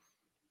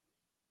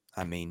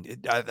 I mean,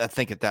 I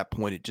think at that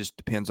point it just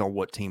depends on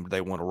what team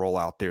they want to roll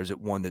out there. Is it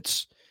one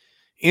that's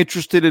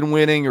interested in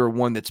winning or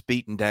one that's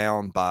beaten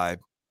down by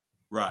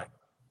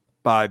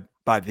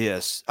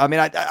this? I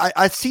mean,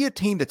 I see a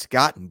team that's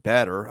gotten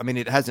better. I mean,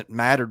 it hasn't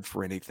mattered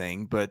for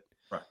anything, but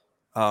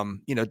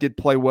did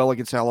play well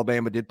against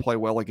Alabama, did play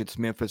well against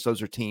Memphis.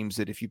 Those are teams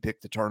that if you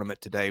pick the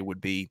tournament today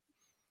would be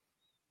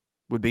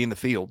in the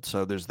field.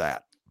 So there's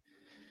that.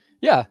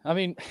 Yeah, I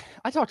mean,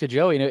 I talked to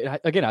Joey, and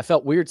again, I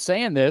felt weird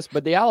saying this,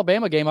 but the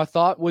Alabama game I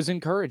thought was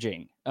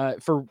encouraging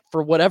for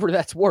whatever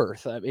that's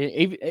worth. I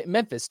mean,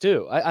 Memphis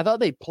too. I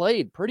thought they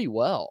played pretty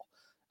well.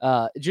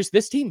 Just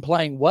this team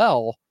playing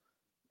well,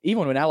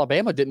 even when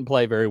Alabama didn't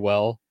play very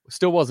well,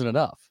 still wasn't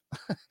enough.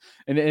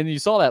 and you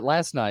saw that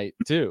last night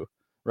too,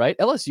 right?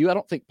 LSU, I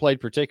don't think played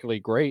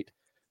particularly great.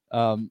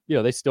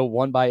 They still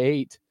won by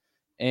 8,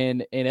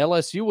 and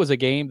LSU was a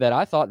game that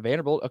I thought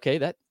Vanderbilt, okay,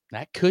 that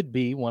could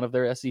be one of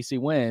their SEC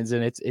wins,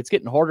 and it's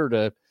getting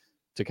harder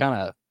to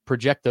kind of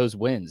project those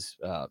wins,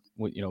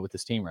 with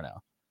this team right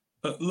now.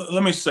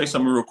 Let me say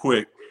something real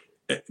quick,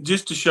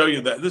 just to show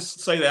you that.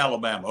 Let's say the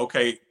Alabama.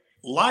 Okay,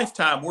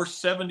 lifetime we're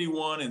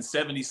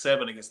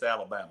 71-77 against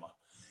Alabama.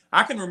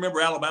 I can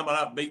remember Alabama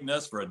not beating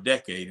us for a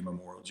decade in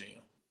Memorial Gym.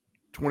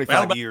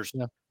 25 years.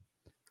 Yeah.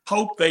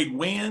 Hope they'd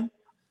win.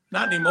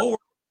 Not anymore.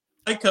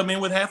 They come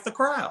in with half the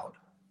crowd.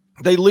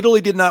 They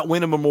literally did not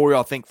win a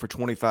Memorial, I think, for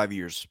 25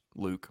 years,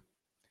 Luke.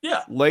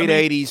 Yeah. Late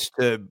 80s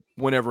to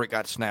whenever it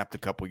got snapped a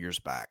couple years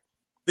back.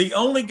 The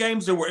only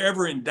games that were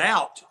ever in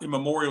doubt in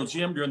Memorial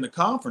Gym during the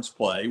conference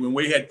play, when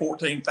we had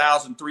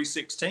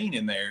 14,316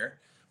 in there,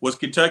 was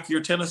Kentucky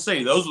or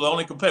Tennessee. Those were the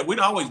only competitive. We'd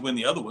always win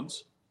the other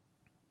ones.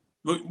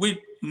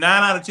 We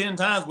 9 out of 10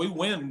 times we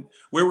win.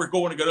 We were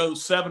going to go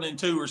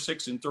 7-2 or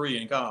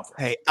 6-3 in conference.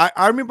 Hey,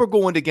 I remember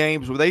going to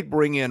games where they'd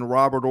bring in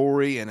Robert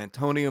Ory and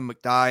Antonio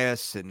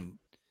McDyess and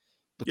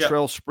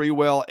Latrell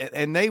Sprewell,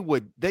 and they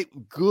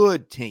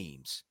good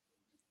teams.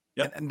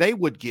 Yep. And they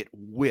would get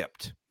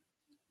whipped.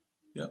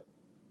 Yep.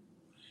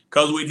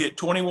 Because we'd hit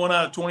 21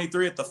 out of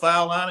 23 at the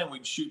foul line, and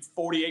we'd shoot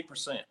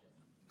 48%.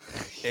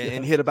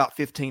 And hit about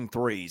 15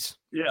 threes.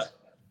 Yeah.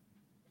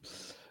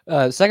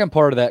 Second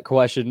part of that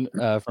question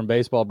from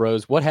Baseball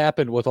Bros, what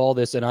happened with all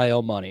this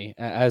NIL money,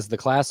 as the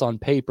class on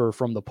paper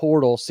from the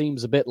portal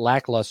seems a bit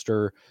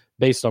lackluster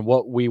based on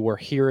what we were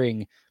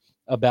hearing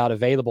about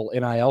available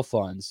NIL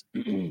funds?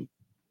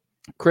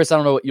 Chris, I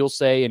don't know what you'll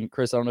say, and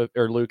Chris, I don't know,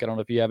 or Luke, I don't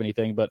know if you have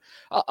anything, but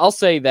I'll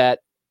say that,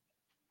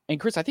 and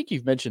Chris, I think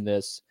you've mentioned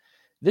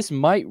this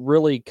might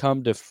really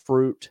come to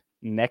fruit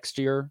next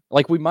year.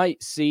 Like we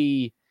might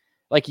see,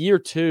 like year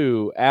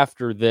 2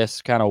 after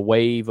this kind of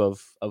wave of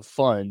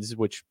funds,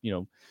 which,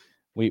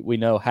 we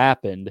know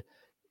happened,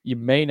 you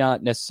may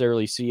not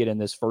necessarily see it in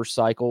this first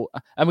cycle.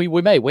 I mean,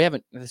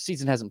 the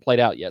season hasn't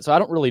played out yet. So I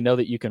don't really know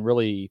that you can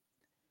really,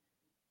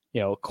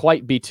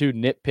 quite be too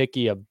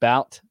nitpicky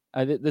about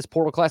this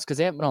portal class, because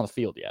they haven't been on the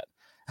field yet.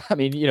 I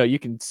mean, you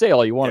can say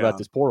all you want about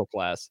this portal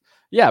class.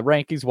 Yeah,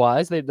 rankings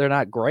wise, they're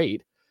not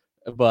great,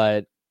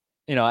 but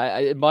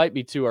it might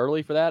be too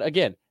early for that.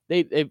 Again,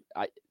 it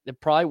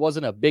probably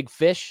wasn't a big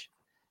fish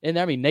in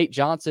there. I mean, Nate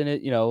Johnson,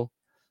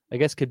 I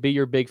guess could be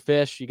your big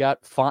fish. You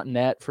got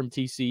Fontenette from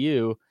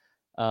TCU.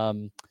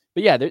 But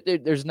yeah,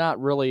 there's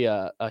not really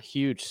a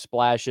huge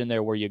splash in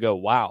there where you go,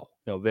 wow,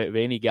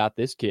 Vandy got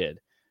this kid.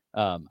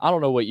 I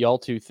don't know what y'all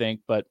two think,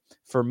 but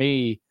for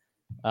me,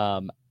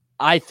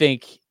 I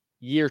think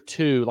year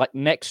 2, like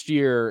next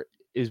year,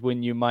 is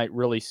when you might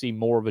really see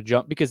more of a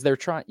jump, because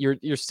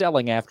you're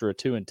selling after a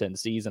 2-10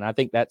 season. I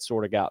think that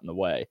sort of got in the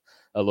way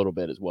a little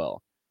bit as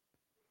well.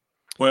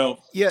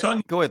 Well, yeah.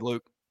 Go ahead,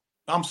 Luke.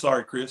 I'm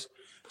sorry, Chris.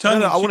 No,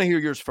 I want to hear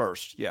yours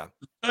first. Yeah.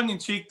 Tongue in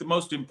cheek, the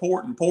most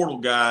important portal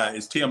guy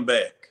is Tim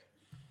Beck.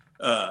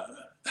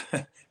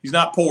 He's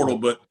not portal,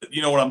 but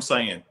you know what I'm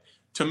saying.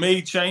 To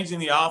me, changing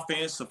the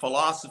offense, the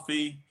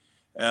philosophy,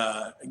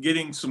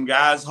 getting some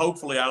guys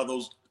hopefully out of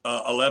those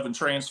 11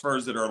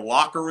 transfers that are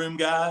locker room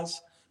guys,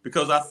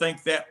 because I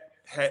think that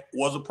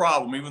was a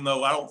problem, even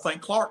though I don't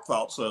think Clark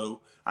thought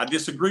so. I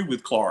disagree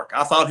with Clark.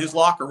 I thought his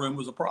locker room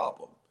was a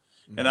problem.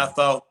 Mm-hmm. And I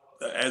thought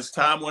as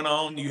time went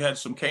on, you had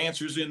some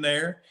cancers in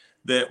there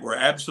that were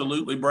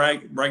absolutely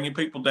bringing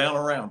people down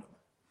around them.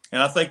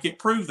 And I think it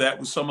proved that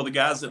with some of the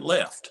guys that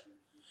left.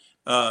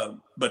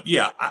 But,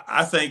 yeah,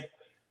 I think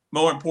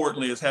more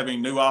importantly is having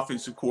a new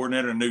offensive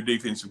coordinator and a new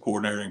defensive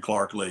coordinator in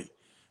Clark Lee.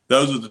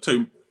 Those are the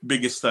two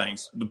biggest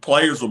things. The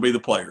players will be the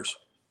players.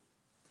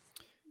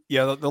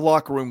 Yeah, the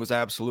locker room was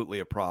absolutely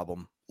a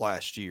problem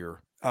last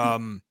year.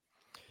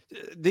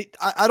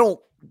 I don't.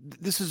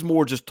 This is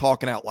more just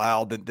talking out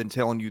loud than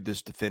telling you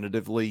this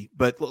definitively.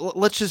 But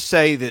let's just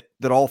say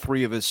that all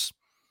three of us,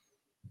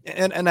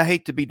 and I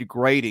hate to be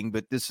degrading,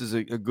 but this is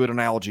a good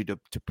analogy to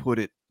put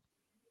it,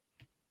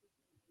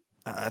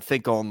 I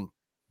think, on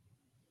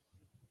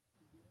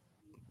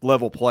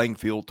level playing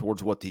field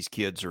towards what these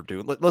kids are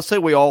doing. Let's say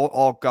we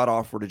all got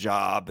offered a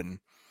job, and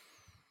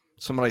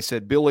somebody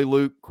said, Billy,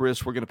 Luke,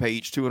 Chris, we're going to pay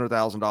each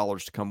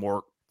 $200,000 to come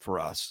work for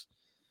us.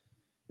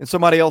 And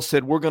somebody else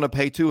said, we're going to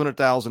pay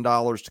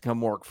 $200,000 to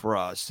come work for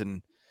us.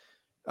 And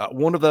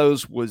one of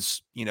those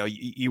was,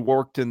 you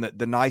worked in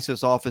the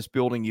nicest office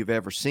building you've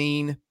ever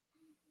seen.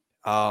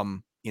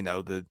 The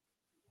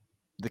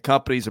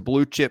company's a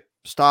blue chip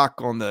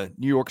stock on the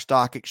New York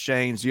Stock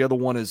Exchange. The other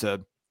one is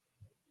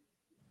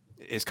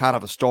kind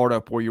of a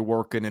startup where you're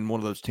working in one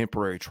of those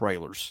temporary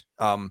trailers.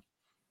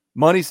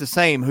 Money's the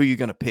same. Who you're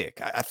going to pick?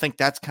 I think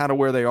that's kind of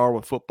where they are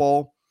with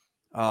football.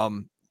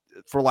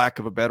 For lack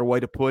of a better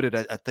way to put it,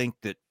 I think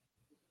that,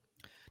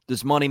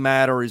 does money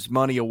matter? Is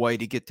money a way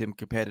to get them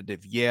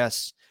competitive?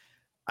 Yes.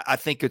 I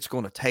think it's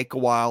going to take a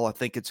while. I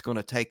think it's going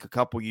to take a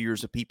couple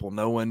years of people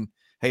knowing,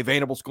 hey,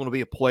 Vanderbilt's going to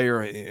be a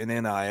player in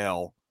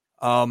NIL.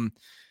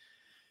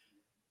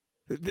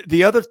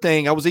 The other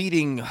thing, I was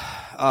eating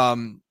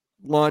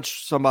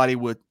lunch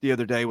the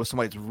other day with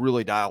somebody that's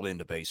really dialed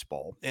into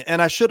baseball.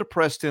 And I should have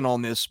pressed in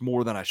on this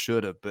more than I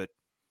should have, but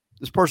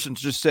this person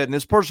just said, and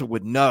this person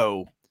would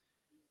know,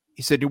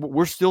 he said,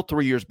 we're still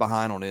 3 years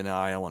behind on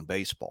NIL and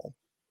baseball.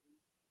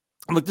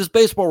 Look, this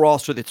baseball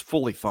roster that's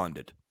fully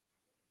funded.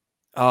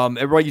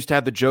 Everybody used to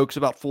have the jokes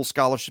about full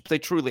scholarships. They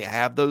truly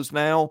have those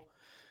now.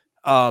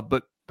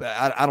 But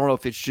I don't know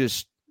if it's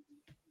just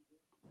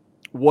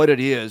what it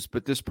is,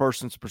 but this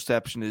person's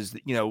perception is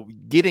that,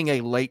 getting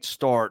a late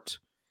start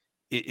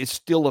is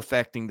still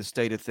affecting the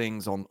state of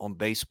things on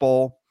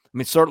baseball. I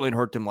mean, certainly it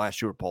hurt them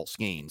last year with Paul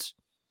Skeens.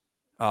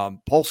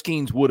 Paul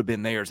Skeens would have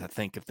been theirs, I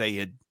think, if they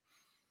had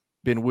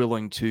been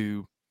willing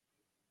to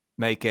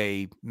make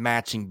a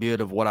matching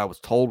bid of what I was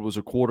told was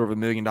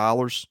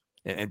 $250,000.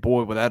 And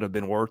boy, would that have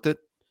been worth it,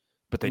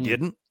 but they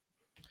didn't.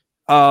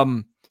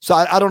 So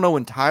I don't know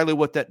entirely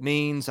what that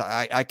means.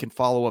 I can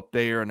follow up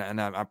there,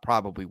 and I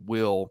probably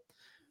will.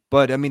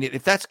 But, I mean,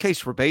 if that's the case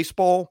for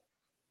baseball,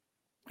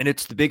 and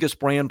it's the biggest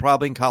brand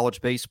probably in college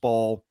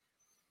baseball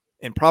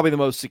and probably the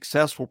most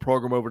successful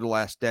program over the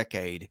last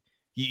decade,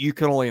 you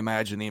can only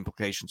imagine the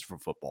implications for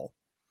football.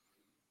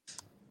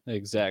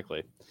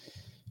 Exactly.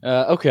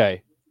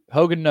 Okay.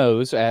 Hogan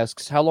Knows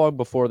asks, how long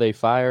before they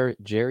fire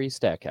Jerry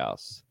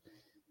Stackhouse?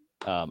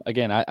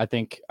 Again, I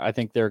think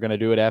they're going to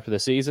do it after the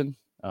season.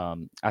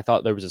 I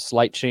thought there was a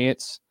slight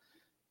chance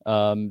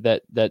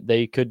that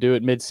they could do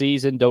it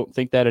mid-season. Don't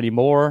think that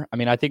anymore. I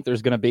mean, I think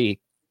there's going to be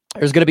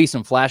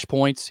some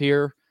flashpoints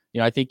here.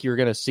 I think you're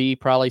going to see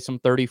probably some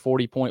 30,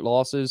 40-point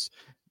losses.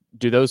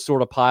 Do those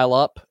sort of pile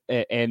up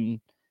and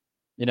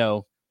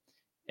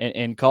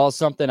cause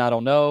something? I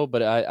don't know,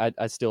 but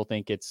I still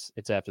think it's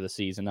after the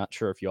season. Not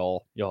sure if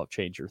y'all have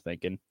changed your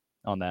thinking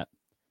on that.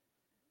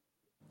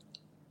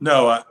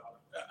 No,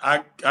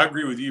 I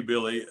agree with you,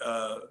 Billy.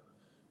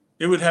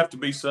 It would have to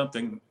be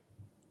something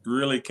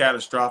really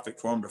catastrophic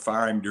for him to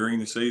fire him during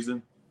the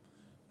season.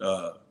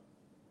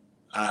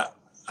 I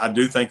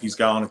do think he's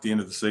gone at the end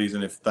of the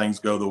season if things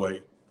go the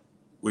way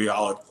we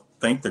all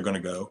think they're going to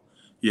go.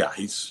 Yeah,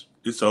 it's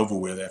over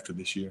with after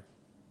this year.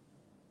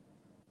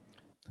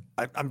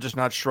 I'm just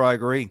not sure I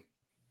agree.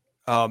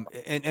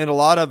 And a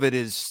lot of it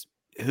is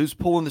who's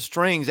pulling the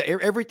strings.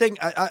 Everything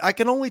I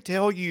can only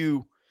tell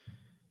you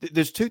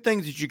there's two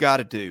things that you got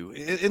to do.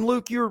 And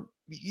Luke,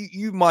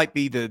 you might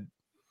be the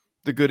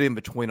good in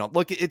between.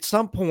 Look, at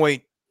some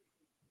point,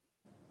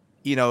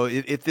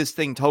 if this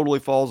thing totally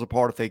falls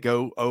apart, if they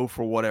go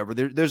for whatever,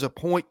 there's a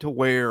point to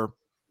where,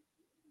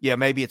 yeah,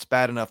 maybe it's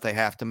bad enough they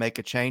have to make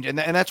a change. And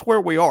that's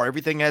where we are.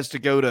 Everything has to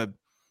go to,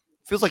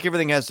 feels like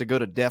everything has to go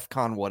to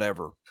DEFCON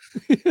whatever.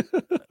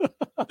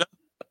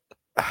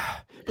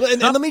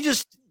 And let me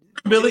just,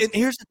 Billy,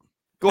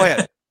 go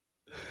ahead.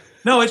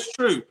 No, it's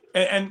true.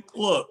 And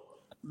look,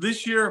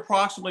 this year,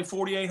 approximately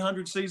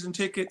 4,800 season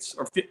tickets,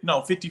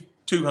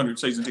 5,200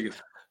 season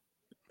tickets.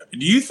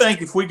 Do you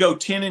think if we go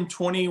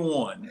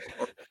 10-21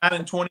 or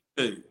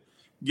 9-22,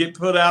 get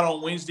put out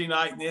on Wednesday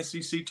night in the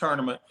SEC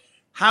tournament,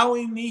 how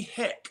in the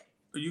heck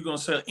are you going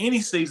to sell any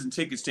season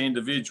tickets to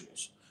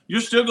individuals?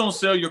 You're still going to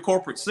sell your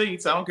corporate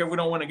seats. I don't care if we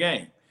don't win a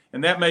game.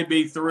 And that may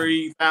be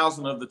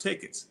 3,000 of the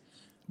tickets.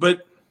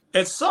 But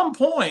at some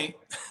point,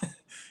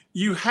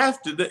 you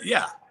have to,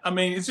 I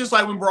mean, it's just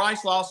like when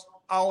Bryce lost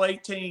all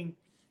 18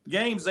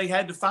 games, they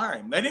had to fire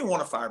him. They didn't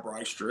want to fire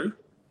Bryce Drew,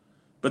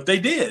 but they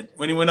did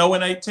when he went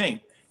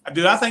 0-18.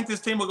 Do I think this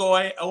team will go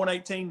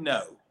 0-18?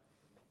 No.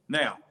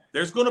 Now,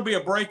 there's going to be a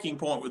breaking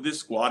point with this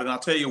squad, and I'll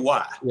tell you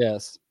why.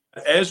 Yes.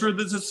 Ezra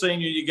is a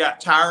senior. You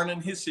got Tyron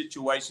in his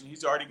situation.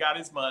 He's already got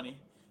his money,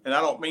 and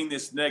I don't mean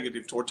this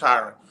negative toward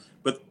Tyron.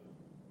 But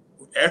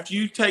after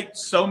you take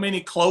so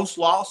many close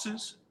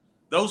losses,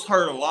 those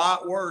hurt a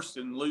lot worse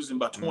than losing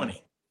by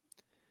 20.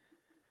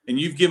 And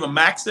you've given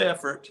max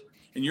effort.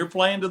 and you're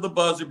playing to the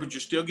buzzer, but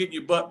you're still getting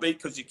your butt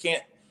beat because you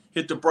can't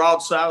hit the broad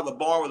side of the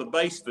bar with a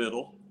bass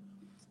fiddle,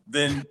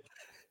 then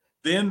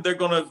they're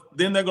gonna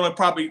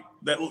probably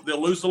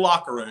they'll lose the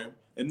locker room,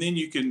 and then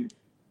you can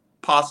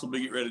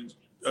possibly get rid of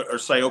or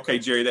say, okay,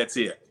 Jerry, that's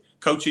it.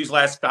 Coach these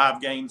last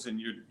 5 games, and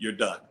you're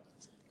done.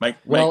 I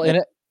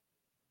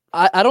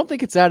don't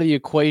think it's out of the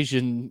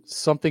equation.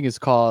 Something is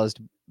caused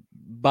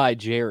by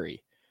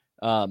Jerry,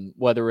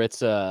 whether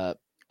it's a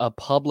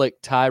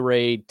public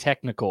tirade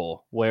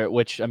technical,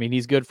 which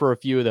he's good for a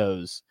few of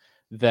those,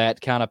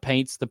 that kind of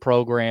paints the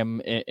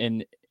program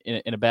in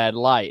a bad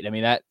light.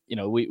 That,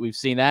 we've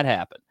seen that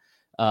happen.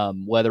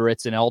 Whether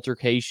it's an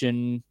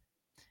altercation,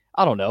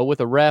 I don't know,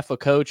 with a ref, a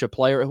coach, a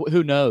player,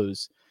 who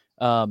knows?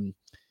 I'm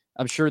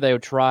sure they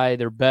would try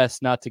their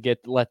best not to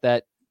let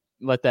that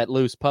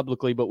loose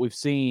publicly, but we've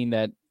seen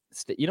that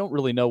you don't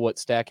really know what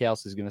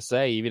Stackhouse is going to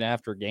say even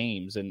after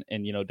games and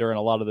during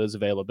a lot of those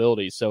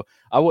availabilities. So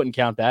I wouldn't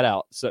count that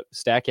out. So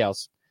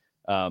Stackhouse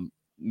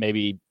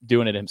maybe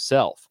doing it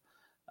himself.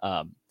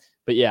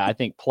 But yeah, I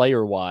think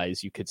player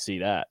wise, you could see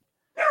that.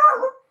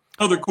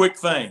 Another quick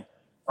thing.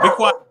 Be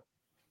quiet.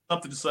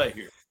 Something to say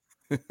here.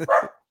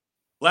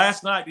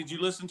 Last night, did you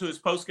listen to his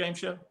post-game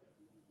show?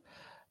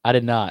 I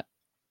did not.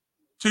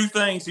 2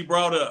 things he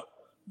brought up.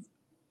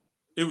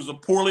 It was a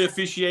poorly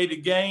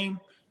officiated game.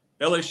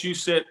 LSU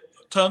set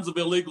tons of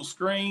illegal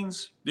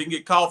screens. Didn't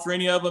get called for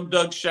any of them.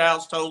 Doug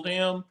Shouse told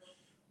him,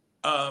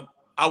 I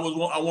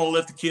want to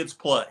let the kids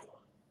play.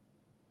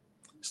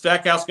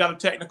 Stackhouse got a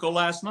technical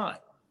last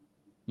night.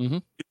 Mm-hmm.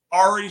 It's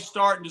already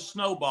starting to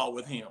snowball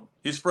with him.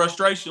 His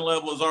frustration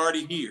level is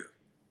already here.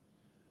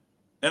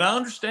 And I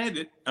understand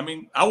it.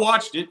 I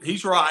watched it.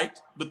 He's right.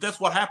 But that's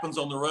what happens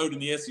on the road in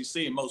the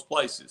SEC in most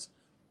places.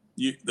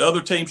 The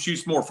other team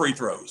shoots more free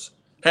throws.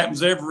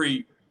 Happens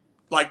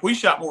like we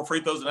shot more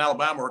free throws in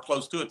Alabama or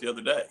close to it the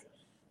other day,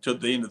 to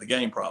the end of the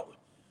game probably.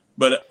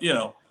 But,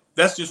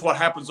 that's just what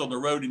happens on the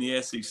road in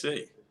the SEC.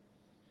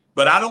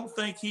 But I don't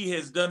think he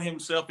has done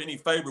himself any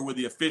favor with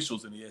the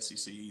officials in the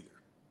SEC either.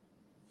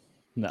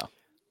 No.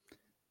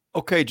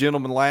 Okay,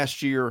 gentlemen,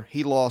 last year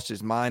he lost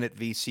his mind at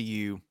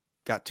VCU,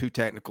 got 2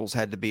 technicals,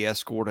 had to be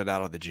escorted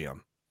out of the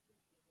gym.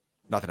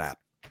 Nothing happened.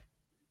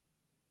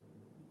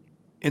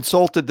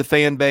 Insulted the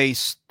fan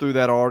base through the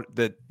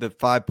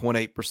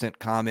 5.8%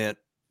 comment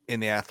in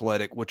The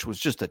Athletic, which was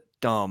just a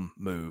dumb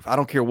move. I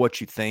don't care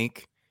what you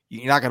think.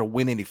 You're not going to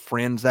win any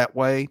friends that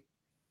way.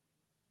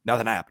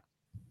 Nothing happened.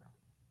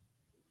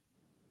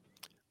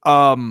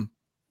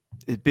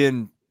 It's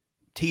been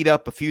teed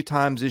up a few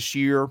times this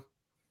year.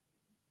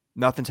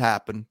 Nothing's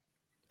happened.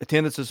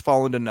 Attendance has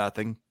fallen to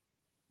nothing.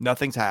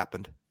 Nothing's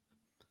happened.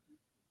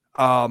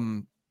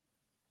 And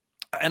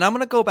I'm going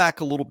to go back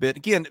a little bit.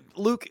 Again,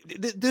 Luke,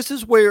 this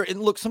is where, and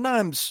look,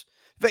 sometimes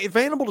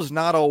Vanderbilt is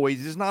not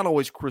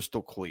always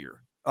crystal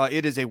clear.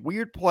 It is a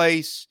weird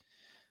place.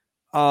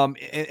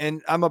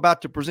 And I'm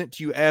about to present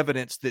to you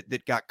evidence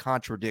that got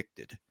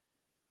contradicted.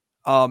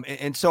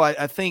 And so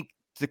I think,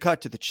 to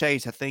cut to the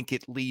chase, I think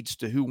it leads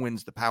to who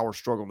wins the power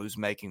struggle and who's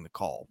making the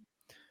call.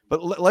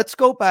 But let's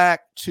go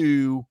back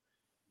to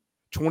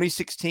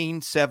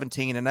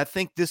 2016-17, and I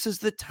think this is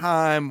the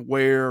time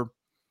where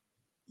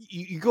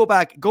you go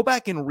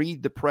back and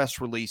read the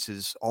press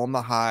releases on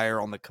the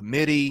hire, on the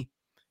committee,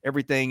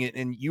 everything,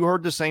 and you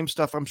heard the same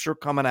stuff, I'm sure,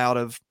 coming out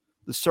of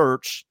the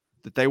search,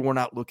 that they were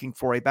not looking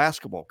for a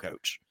basketball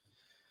coach.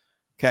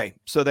 Okay,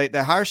 so they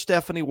hire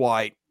Stephanie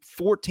Wyatt,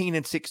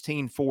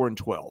 14-16,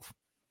 4-12.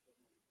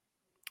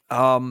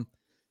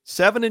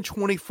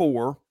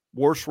 7-24,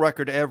 worst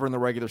record ever in the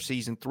regular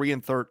season,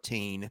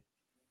 3-13,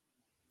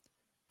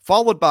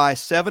 followed by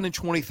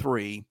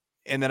 7-23,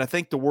 and then I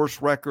think the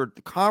worst record,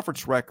 the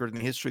conference record in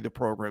the history of the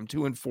program,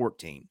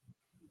 2-14.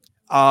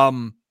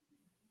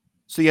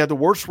 So you had the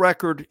worst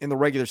record in the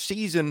regular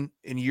season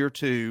in year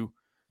 2,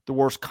 the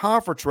worst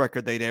conference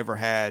record they'd ever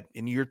had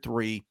in year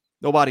 3.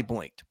 Nobody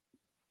blinked.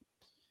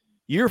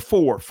 Year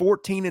 4,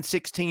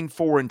 14-16,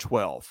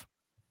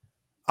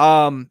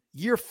 4-12.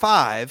 Year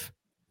 5,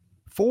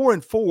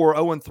 4-4,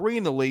 0-3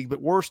 in the league,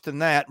 but worse than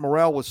that,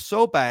 morale was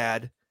so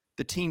bad,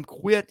 the team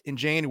quit in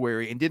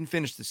January and didn't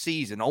finish the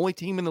season. Only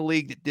team in the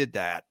league that did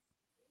that.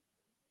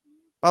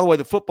 By the way,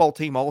 the football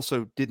team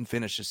also didn't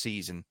finish the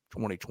season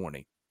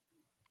 2020.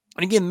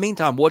 And again,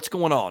 meantime, what's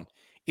going on?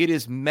 It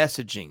is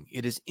messaging.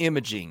 It is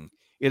imaging.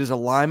 It is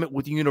alignment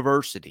with the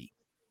university.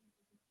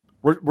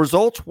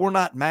 Results were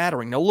not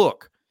mattering. Now,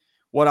 look,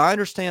 what I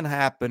understand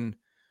happened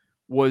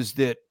was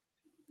that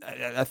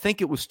I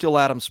think it was still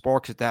Adam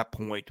Sparks at that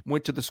point,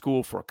 went to the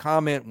school for a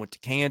comment, went to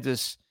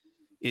Kansas.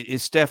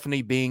 Is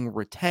Stephanie being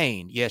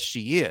retained? Yes,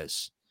 she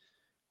is.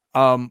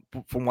 From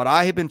what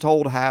I have been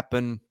told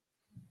happened,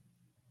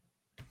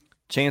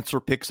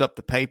 Chancellor picks up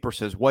the paper,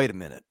 says, wait a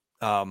minute.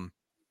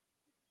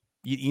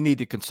 You need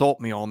to consult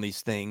me on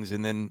these things.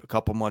 And then a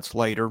couple months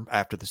later,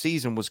 after the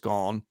season was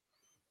gone,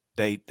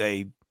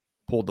 they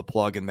pulled the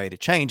plug and made a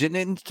change.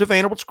 And to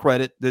Vanderbilt's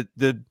credit,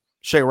 the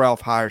Shea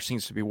Ralph hire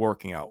seems to be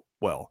working out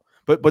well.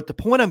 But the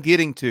point I'm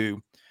getting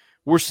to,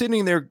 we're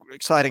sitting there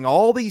exciting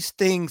all these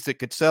things that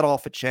could set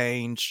off a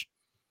change.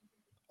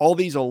 all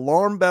these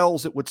alarm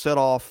bells that would set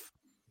off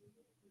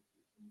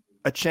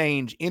a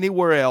change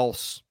anywhere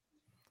else.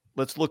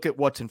 Let's look at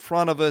what's in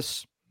front of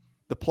us.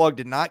 The plug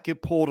did not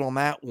get pulled on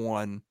that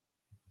one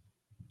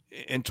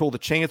until the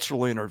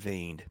chancellor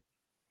intervened.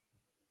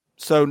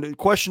 So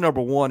question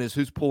number one is,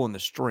 who's pulling the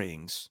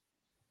strings?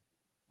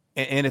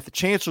 And if the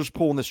chancellor's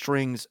pulling the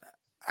strings,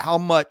 how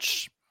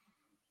much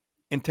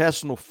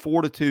intestinal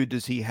fortitude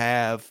does he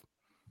have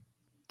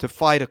to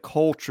fight a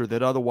culture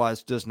that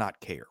otherwise does not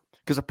care?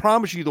 Because I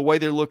promise you, the way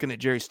they're looking at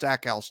Jerry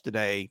Stackhouse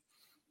today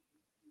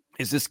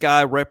is this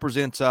guy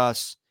represents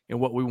us and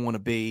what we want to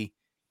be.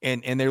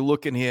 And they're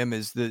looking at him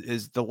as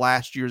the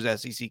last year's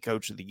SEC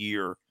coach of the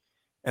year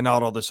and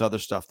not all this other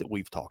stuff that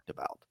we've talked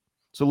about.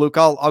 So, Luke,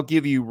 I'll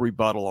give you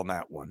rebuttal on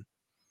that one.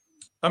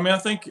 I mean, I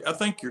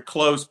think you're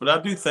close, but I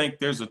do think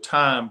there's a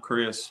time,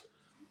 Chris,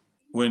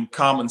 when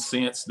common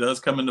sense does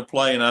come into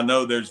play. And I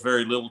know there's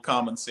very little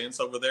common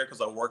sense over there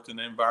because I worked in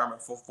the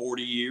environment for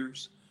 40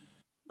 years.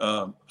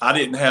 I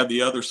didn't have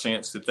the other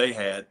sense that they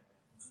had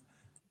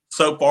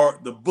so far,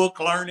 the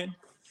book learning,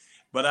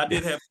 but I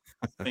did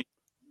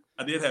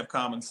have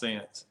common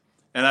sense.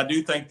 And I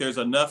do think there's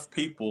enough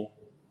people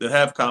that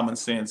have common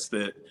sense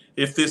that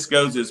if this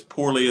goes as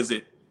poorly as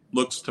it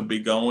looks to be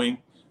going,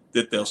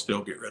 that they'll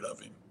still get rid of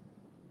him.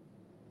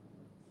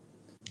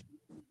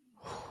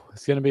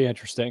 It's going to be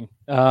interesting.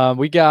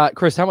 We got,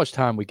 Chris, how much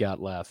time we got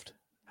left?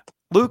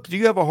 Luke, do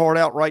you have a heart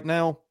out right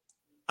now?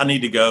 I need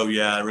to go.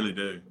 Yeah, I really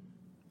do.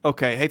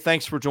 Okay. Hey,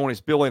 thanks for joining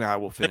us. Billy and I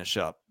will finish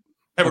up.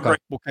 Have a great.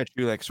 We'll catch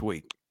you next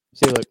week.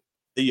 See you, Luke.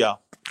 See y'all.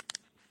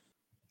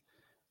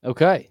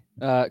 Okay.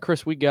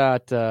 Chris, we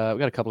got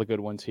a couple of good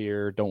ones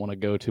here. Don't want to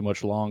go too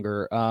much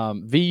longer.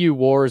 VU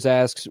Wars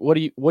asks, what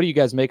do you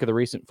guys make of the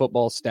recent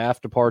football staff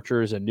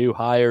departures and new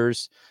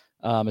hires,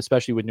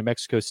 especially with New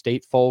Mexico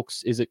State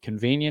folks? Is it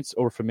convenience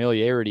or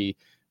familiarity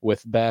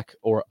with Beck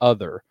or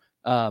other?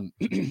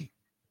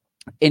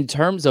 In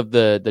terms of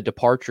the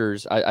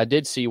departures, I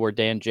did see where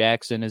Dan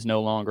Jackson is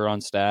no longer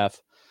on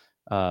staff.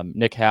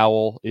 Nick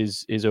Howell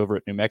is over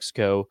at New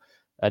Mexico.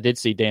 I did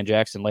see Dan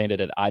Jackson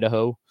landed at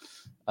Idaho.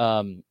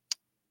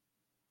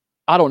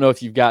 I don't know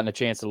if you've gotten a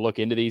chance to look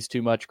into these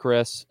too much,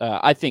 Chris.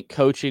 I think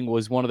coaching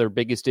was one of their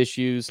biggest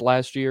issues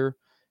last year.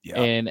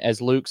 Yeah. And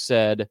as Luke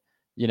said,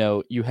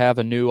 you have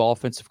a new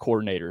offensive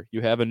coordinator.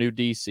 You have a new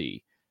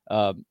DC.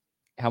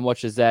 How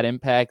much does that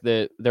impact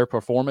their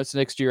performance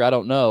next year? I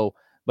don't know.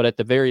 But at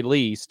the very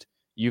least,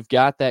 you've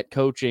got that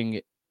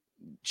coaching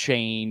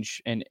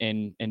change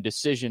and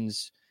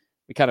decisions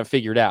we kind of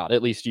figured out.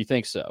 At least you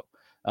think so.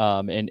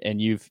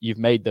 And you've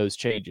made those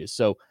changes.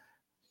 So,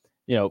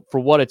 for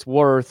what it's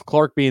worth,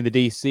 Clark being the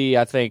DC,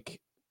 I think,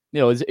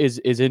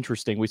 is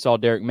interesting. We saw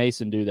Derek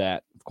Mason do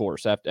that, of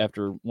course,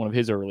 after one of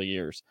his early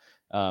years.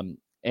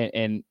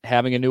 And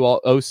having a new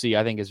OC,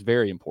 I think, is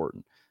very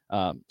important.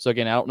 So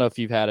again, I don't know if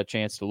you've had a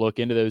chance to look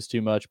into those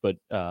too much, but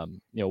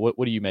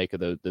what do you make of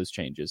those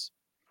changes?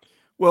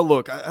 Well,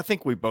 look, I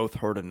think we both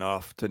heard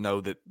enough to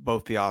know that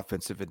both the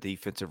offensive and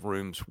defensive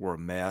rooms were a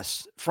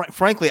mess.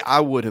 Frankly,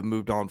 I would have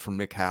moved on from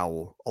Nick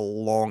Howell a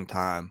long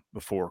time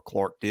before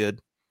Clark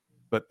did,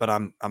 but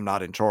I'm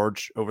not in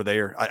charge over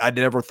there. I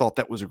never thought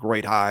that was a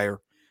great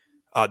hire.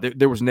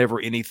 There was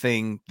never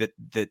anything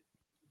that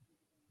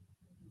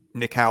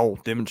Nick Howell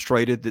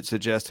demonstrated that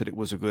suggested it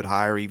was a good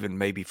hire, even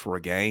maybe for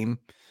a game.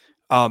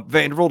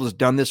 Vanderbilt has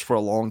done this for a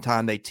long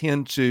time. They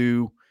tend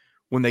to,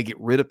 when they get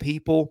rid of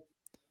people,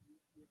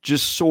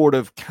 just sort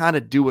of kind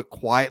of do it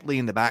quietly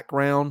in the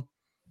background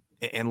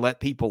and let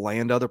people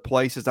land other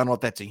places. I don't know if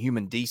that's a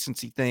human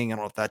decency thing. I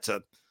don't know if that's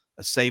a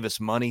save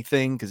us money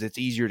thing, because it's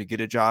easier to get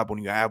a job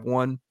when you have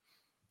one.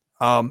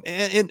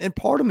 And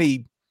part of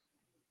me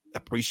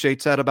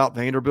appreciates that about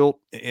Vanderbilt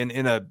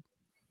in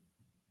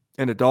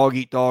a dog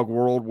eat dog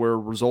world where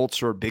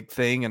results are a big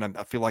thing. And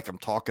I feel like I'm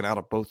talking out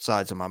of both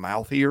sides of my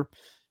mouth here.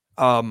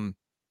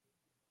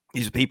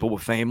 These are people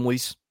with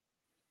families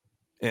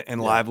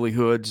and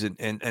livelihoods.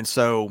 And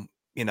so,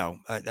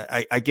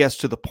 I guess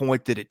to the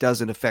point that it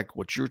doesn't affect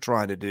what you're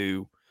trying to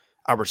do,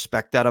 I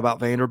respect that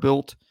about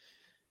Vanderbilt.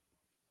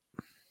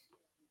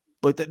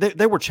 But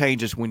there were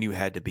changes when you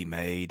had to be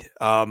made.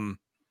 The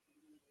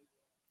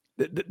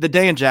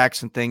Dan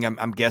Jackson thing,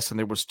 I'm guessing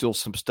there was still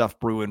some stuff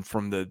brewing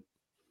from the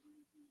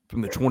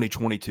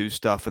 2022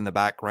 stuff in the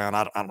background.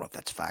 I don't know if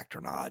that's fact or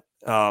not.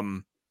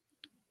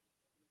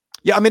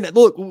 Yeah, I mean,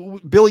 look,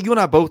 Billy, you and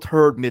I both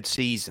heard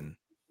midseason,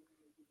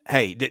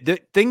 hey,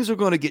 things are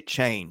going to get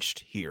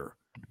changed here.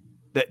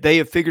 That they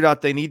have figured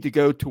out they need to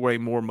go to a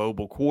more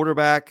mobile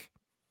quarterback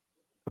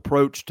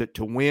approach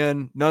to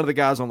win. None of the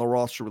guys on the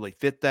roster really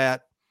fit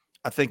that.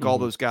 I think all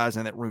those guys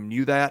in that room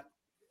knew that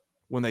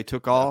when they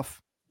took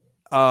off.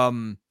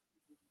 And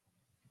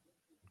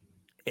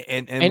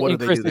what did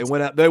they do?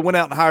 They went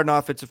out and hired an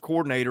offensive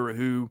coordinator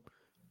who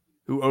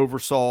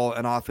oversaw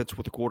an offense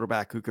with a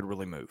quarterback who could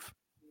really move.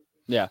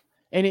 Yeah.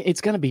 And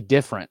it's going to be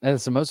different.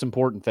 That's the most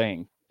important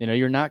thing.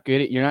 You're not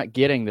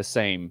getting the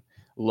same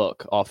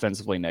look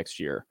offensively next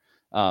year.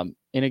 And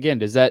again,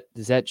 does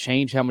that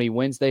change how many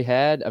wins they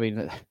had? I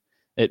mean,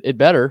 it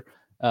better.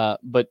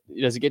 But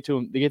does it get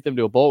them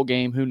to a bowl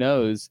game? Who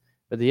knows?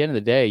 But at the end of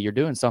the day, you're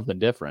doing something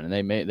different,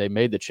 and they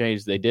made the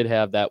change. They did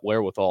have that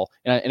wherewithal.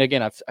 And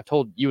again, I've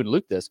told you and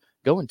Luke this: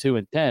 going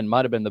 2-10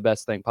 might have been the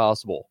best thing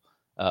possible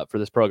for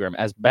this program.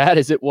 As bad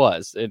as it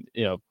was, and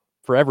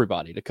for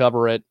everybody to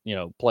cover it,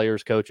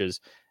 players, coaches,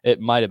 it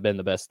might have been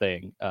the best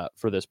thing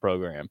for this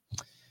program.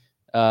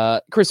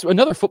 Chris,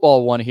 another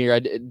football one here. I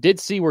did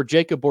see where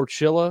Jacob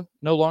Borchilla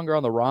no longer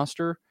on the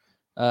roster,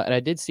 and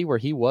I did see where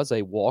he was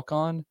a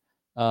walk-on.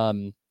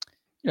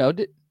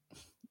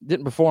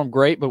 Didn't perform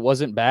great, but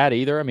wasn't bad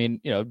either. I mean,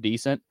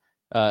 decent.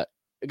 I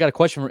got a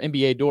question from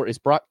NBA Door. Is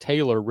Brock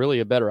Taylor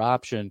really a better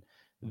option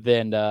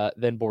than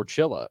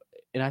Borchilla?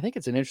 And I think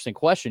it's an interesting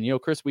question.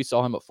 Chris, we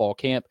saw him at fall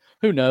camp.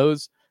 Who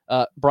knows?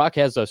 Brock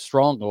has a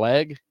strong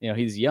leg.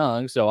 He's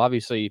young, so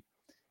obviously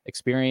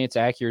experience,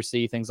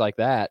 accuracy, things like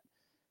that,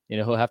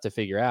 he'll have to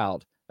figure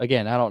out.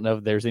 Again, I don't know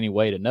if there's any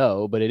way to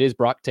know, but it is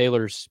Brock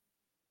Taylor's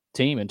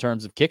team in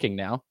terms of kicking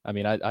now. I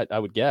mean, I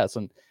would guess,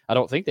 and I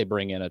don't think they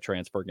bring in a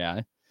transfer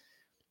guy.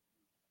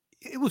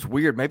 It was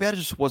weird. Maybe I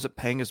just wasn't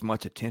paying as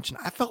much attention.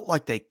 I felt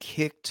like they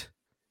kicked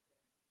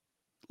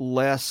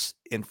less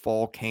in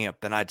fall camp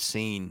than I'd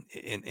seen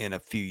in a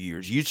few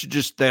years.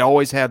 They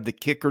always have the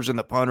kickers and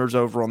the punters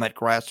over on that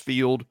grass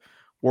field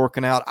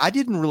working out. I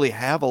didn't really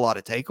have a lot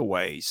of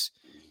takeaways.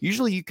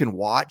 Usually you can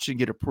watch and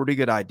get a pretty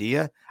good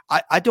idea.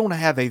 I don't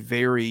have a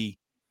very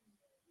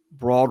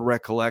broad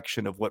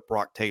recollection of what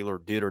Brock Taylor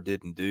did or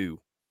didn't do.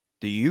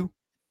 Do you?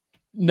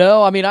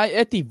 No, I mean,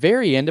 at the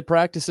very end of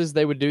practices,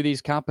 they would do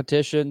these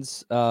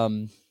competitions,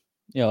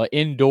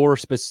 indoor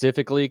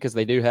specifically, because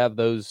they do have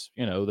those,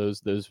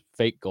 those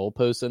fake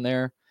goalposts in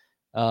there.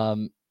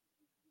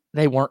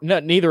 They weren't,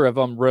 neither of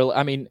them really,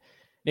 I mean,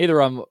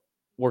 neither of them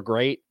were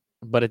great,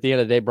 but at the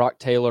end of the day, Brock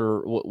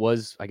Taylor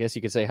was, I guess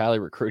you could say, highly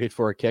recruited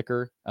for a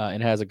kicker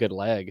and has a good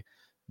leg.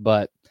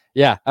 But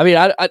yeah, I mean,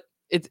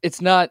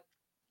 it's not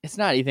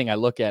anything I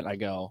look at and I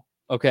go,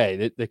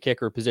 okay, the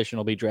kicker position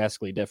will be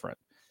drastically different.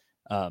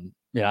 I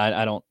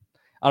don't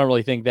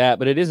really think that,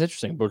 but it is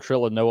interesting.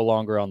 Borchilla no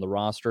longer on the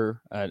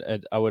roster.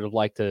 I would have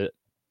liked to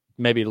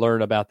maybe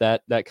learn about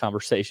that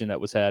conversation that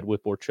was had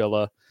with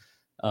Borchilla.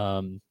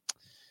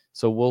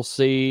 So we'll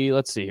see.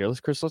 Let's see here.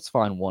 Let's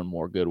find one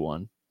more good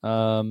one.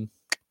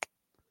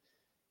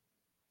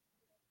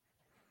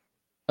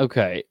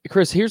 Okay,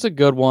 Chris, here's a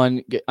good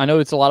one. I know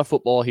it's a lot of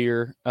football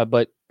here,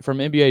 but from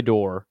NBA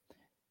Door,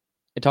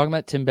 talking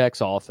about Tim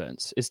Beck's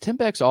offense. Is Tim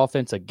Beck's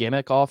offense a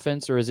gimmick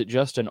offense, or is it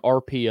just an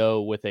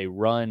RPO with a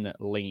run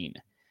lean?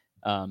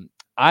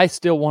 I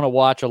still want to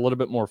watch a little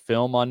bit more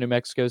film on New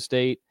Mexico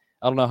State.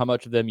 I don't know how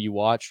much of them you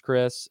watched,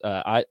 Chris.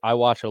 I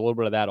watched a little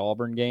bit of that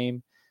Auburn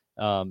game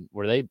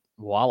where they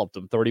walloped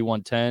them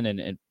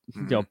 31-10.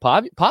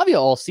 And Pavia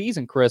all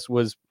season, Chris,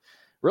 was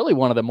really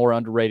one of the more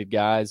underrated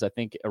guys, I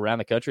think, around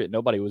the country that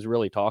nobody was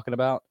really talking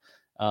about.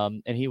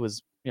 And he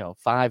was,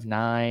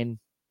 5'9",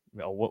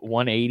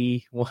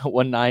 180,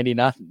 190,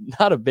 not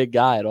a big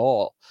guy at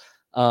all.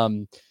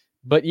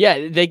 But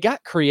yeah, they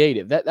got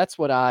creative. That's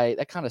what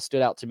that kind of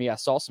stood out to me. I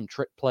saw some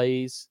trick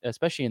plays,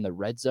 especially in the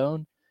red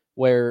zone,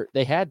 where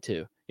they had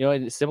to,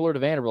 and similar to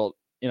Vanderbilt,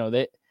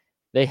 they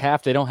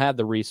don't have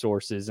the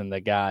resources and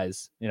the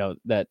guys,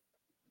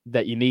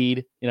 that you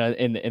need,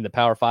 in the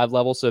Power 5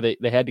 level. So they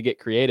had to get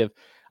creative.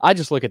 I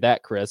just look at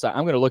that, Chris.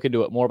 I'm going to look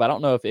into it more, but I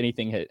don't know if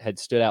anything had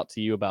stood out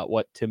to you about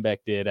what Tim Beck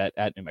did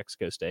at New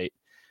Mexico State.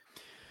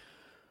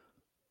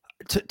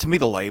 To me,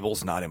 the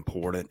label's not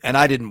important, and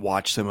I didn't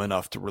watch them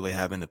enough to really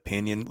have an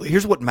opinion.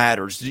 Here's what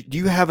matters. Do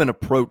you have an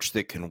approach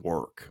that can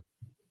work?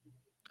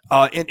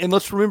 And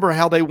let's remember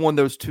how they won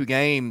those two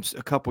games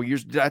a couple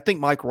years. Did I think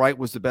Mike Wright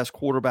was the best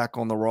quarterback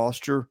on the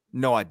roster?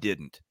 No, I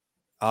didn't.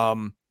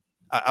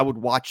 I would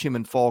watch him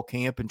in fall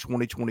camp in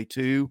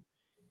 2022,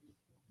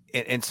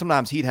 and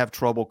sometimes he'd have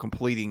trouble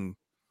completing,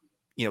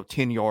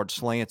 10-yard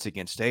slants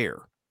against air.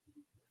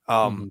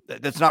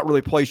 That's not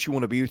really a place you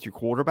want to be with your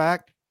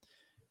quarterback.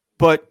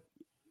 But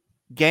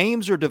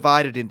games are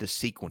divided into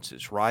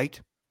sequences,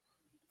 right?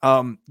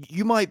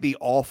 You might be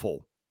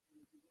awful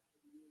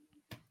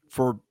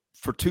for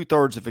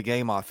 2/3 of a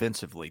game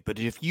offensively, but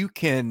if you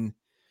can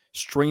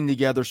string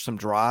together some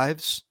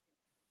drives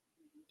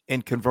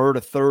and convert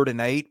a 3rd and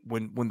 8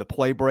 when the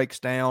play breaks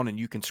down and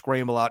you can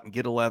scramble out and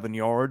get 11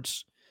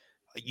 yards,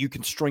 you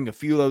can string a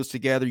few of those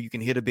together, you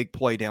can hit a big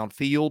play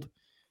downfield,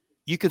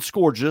 you can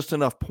score just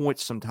enough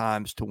points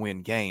sometimes to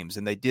win games,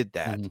 and they did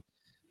that. Mm-hmm.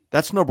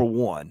 That's number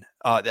one.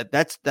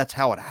 That's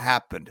how it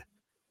happened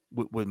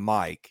with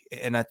Mike.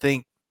 And I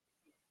think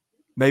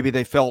maybe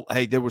they felt,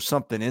 hey, there was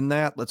something in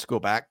that. Let's go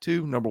back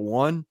to number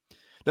one.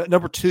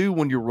 Number two,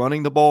 when you're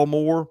running the ball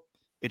more,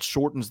 it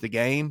shortens the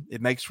game.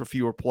 It makes for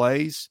fewer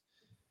plays,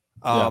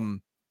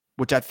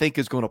 which I think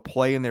is going to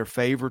play in their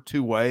favor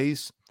two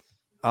ways.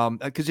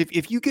 Because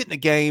if you get in a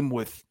game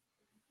with,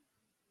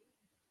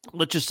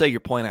 let's just say you're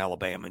playing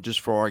Alabama, just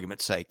for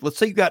argument's sake. Let's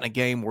say you got in a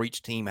game where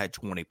each team had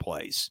 20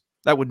 plays.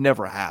 That would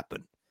never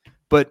happen.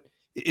 But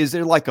is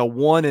there like a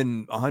 1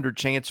 in 100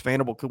 chance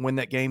Vanderbilt could win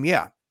that game?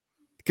 Yeah,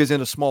 because in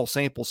a small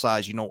sample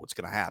size, you know what's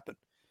going to happen.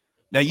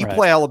 Now, you Right.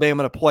 play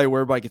Alabama in a play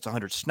where everybody gets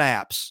 100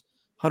 snaps.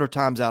 100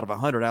 times out of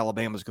 100,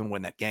 Alabama's going to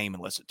win that game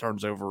unless it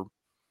turns over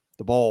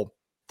the ball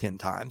 10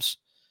 times.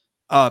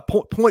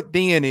 Point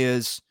being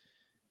is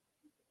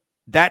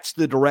that's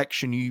the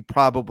direction you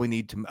probably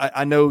need to.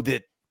 I know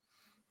that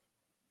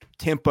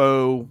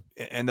tempo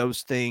and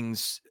those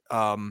things,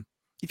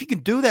 if you can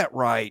do that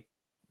right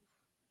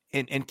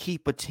and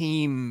keep a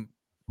team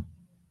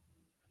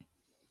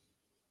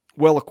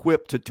well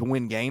equipped to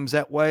win games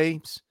that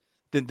way,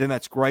 then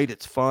that's great.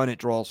 It's fun. It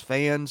draws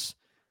fans.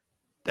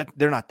 That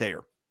they're not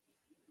there.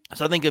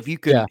 So I think if you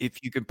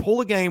can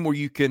pull a game where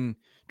you can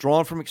draw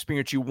on from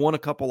experience, you won a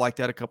couple like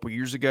that a couple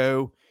years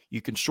ago.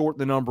 You can shorten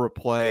the number of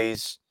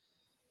plays.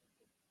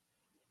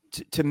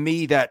 To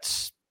me,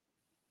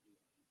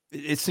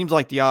 it seems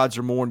like the odds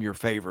are more in your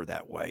favor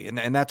that way,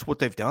 and that's what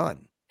they've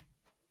done.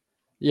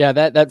 Yeah,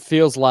 that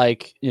feels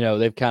like,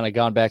 they've kind of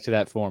gone back to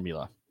that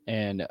formula,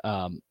 and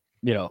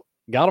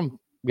got them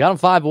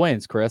 5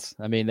 wins, Chris.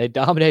 I mean, they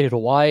dominated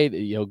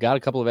Wyatt, got a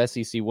couple of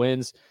SEC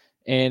wins,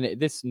 and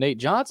this Nate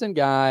Johnson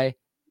guy,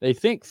 they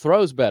think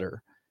throws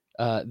better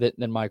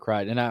than Mike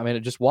Wright. And I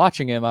mean, just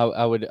watching him,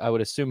 I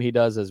would assume he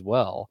does as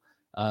well.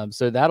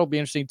 So that'll be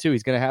interesting too.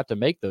 He's going to have to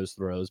make those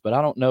throws, but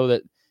I don't know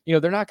that,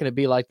 they're not going to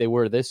be like they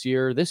were this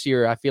year. This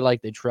year, I feel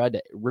like they tried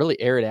to really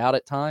air it out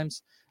at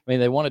times. I mean,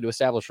 they wanted to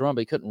establish a run,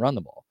 but he couldn't run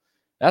the ball.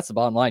 That's the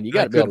bottom line. You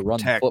got to be able to run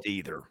the football.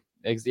 Either.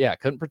 Yeah,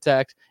 couldn't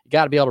protect. You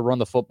got to be able to run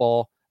the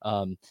football.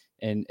 And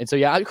so,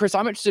 yeah, Chris,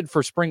 I'm interested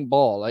for spring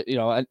ball.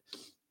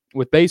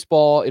 With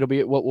baseball, it'll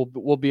be what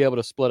we'll be able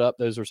to split up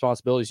those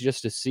responsibilities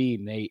just to see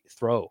Nate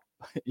throw,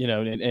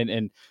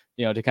 and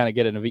to kind of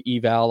get an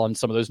eval on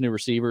some of those new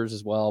receivers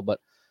as well. But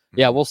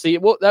yeah, we'll see.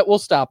 We'll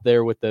stop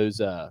there with those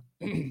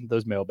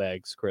those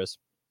mailbags, Chris.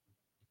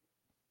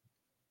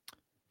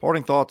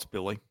 Parting thoughts,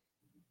 Billy.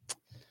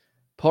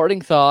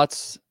 Parting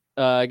thoughts.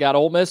 Got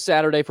Ole Miss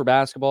Saturday for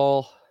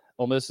basketball.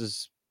 Ole Miss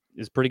is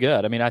pretty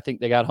good. I mean, I think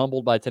they got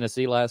humbled by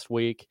Tennessee last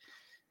week.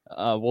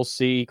 We'll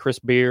see. Chris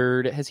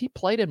Beard, has he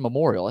played in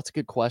Memorial? That's a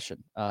good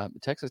question.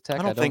 Texas Tech,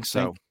 I don't think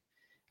so.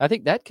 I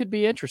think that could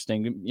be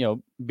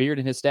interesting. Beard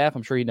and his staff,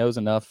 I'm sure he knows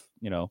enough,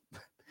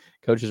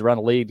 coaches around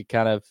the league to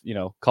kind of,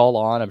 call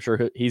on. I'm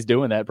sure he's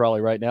doing that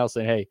probably right now,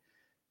 saying, hey,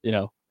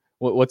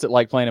 what's it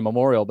like playing in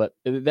Memorial? But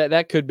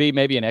that could be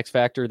maybe an X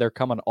factor. They're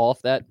coming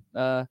off that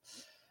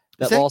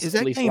loss. Is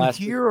that game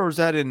here or is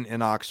that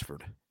in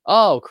Oxford?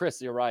 Oh,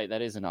 Chris, you're right.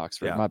 That is in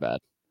Oxford. Yeah. My bad.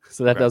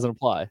 So that doesn't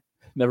apply.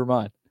 Never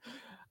mind.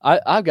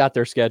 I've got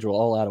their schedule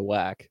all out of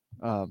whack.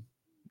 I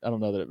don't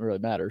know that it really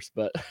matters,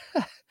 but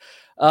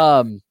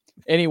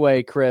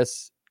anyway,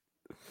 Chris,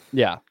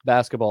 yeah,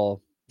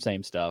 basketball,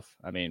 same stuff.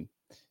 I mean,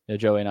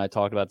 Joey and I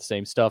talked about the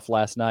same stuff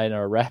last night in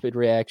our rapid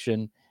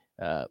reaction.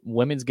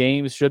 Women's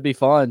games should be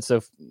fun.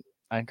 So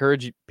I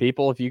encourage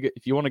people, if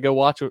you want to go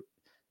watch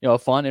a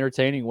fun,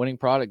 entertaining, winning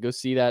product, go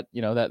see that,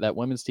 that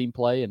women's team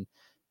play. And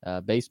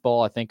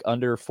baseball, I think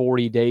under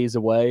 40 days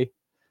away.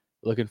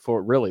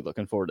 Really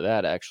looking forward to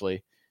that,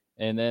 actually.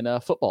 And then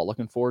football,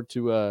 looking forward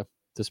to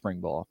spring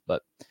ball.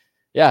 But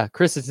yeah,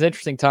 Chris, it's an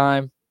interesting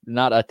time.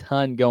 Not a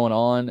ton going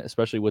on,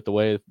 especially with the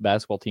way the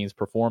basketball team's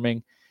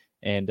performing.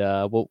 And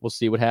we'll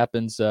see what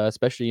happens,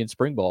 especially in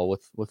spring ball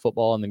with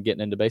football and then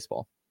getting into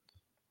baseball.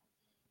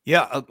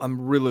 Yeah,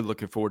 I'm really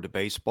looking forward to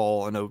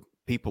baseball. I know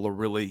people are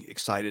really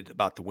excited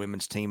about the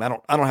women's team. I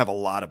don't have a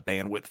lot of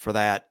bandwidth for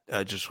that,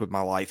 just with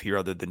my life here,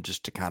 other than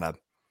just to kind of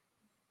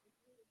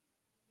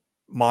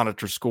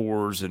monitor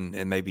scores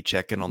and maybe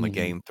check in on the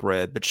game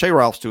thread. But Shea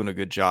Ralph's doing a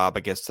good job. I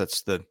guess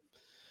that's the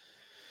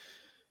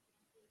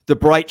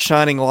bright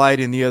shining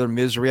light in the other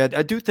misery.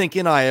 I do think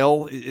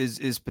NIL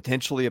is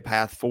potentially a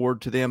path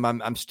forward to them.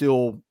 I'm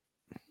still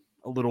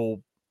a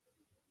little,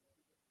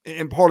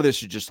 and part of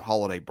this is just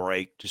holiday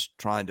break, just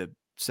trying to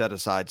set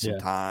aside some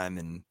time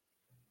and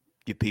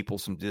give people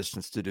some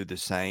distance to do the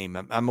same.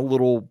 I'm a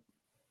little,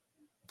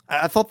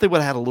 I thought they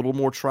would have had a little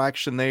more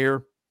traction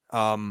there.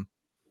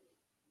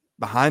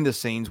 Behind the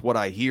scenes, what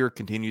I hear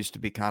continues to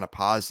be kind of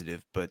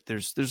positive, but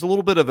there's a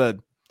little bit of a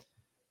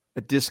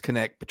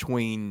disconnect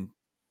between,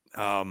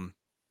 I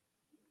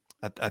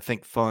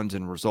think, funds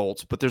and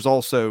results, but there's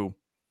also,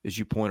 as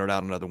you pointed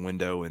out, another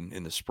window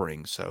in the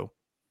spring. So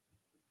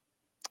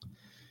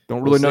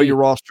don't really know your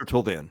roster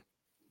till then.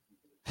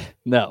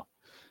 No,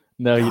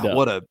 you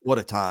don't. What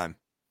a time.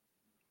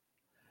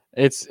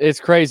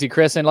 It's crazy,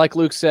 Chris. And like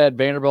Luke said,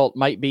 Vanderbilt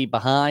might be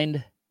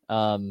behind,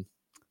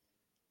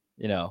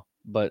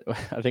 but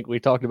I think we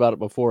talked about it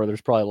before.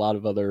 There's probably a lot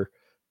of other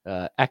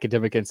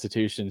academic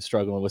institutions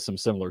struggling with some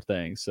similar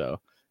things. So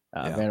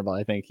Vanderbilt,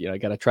 I think,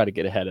 got to try to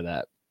get ahead of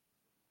that.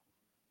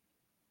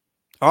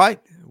 All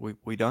right.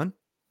 We done?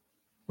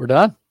 We're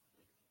done.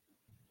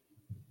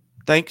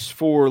 Thanks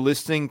for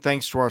listening.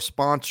 Thanks to our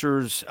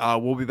sponsors.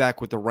 We'll be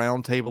back with the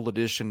roundtable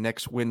edition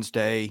next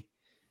Wednesday.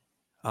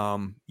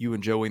 You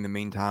and Joey, in the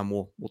meantime,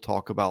 we'll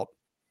talk about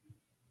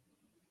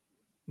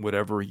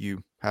whatever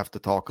you have to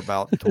talk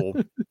about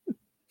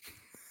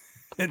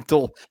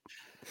until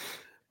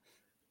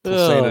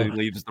sanity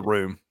leaves the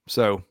room.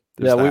 So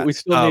Yeah,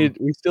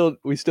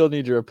 we still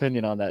need your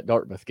opinion on that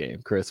Dartmouth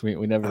game, Chris. We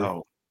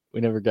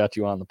never got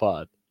you on the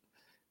pod.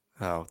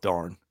 Oh,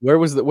 darn. Where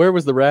was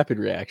the rapid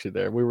reaction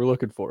there? We were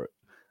looking for it.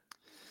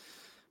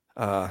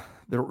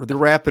 The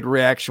rapid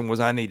reaction was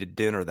I needed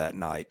dinner that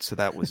night, so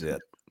that was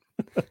it.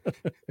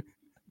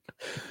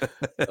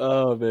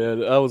 Oh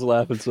man, I was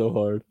laughing so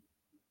hard.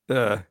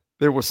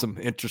 There was some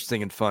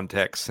interesting and fun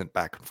texts sent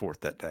back and forth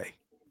that day.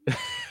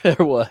 There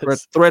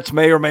was. Threats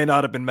may or may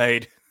not have been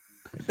made.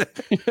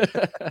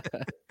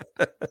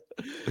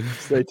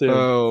 Stay tuned.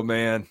 Oh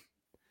man.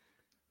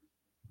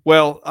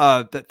 Well,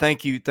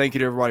 thank you to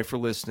everybody for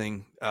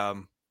listening.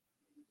 Hopefully,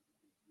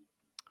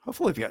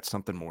 we've got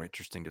something more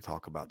interesting to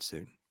talk about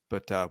soon.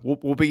 But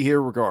we'll be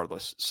here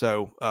regardless.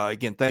 So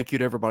again, thank you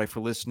to everybody for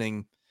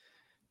listening.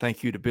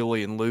 Thank you to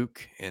Billy and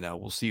Luke, and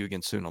we'll see you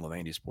again soon on the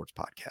Vandy Sports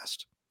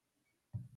Podcast.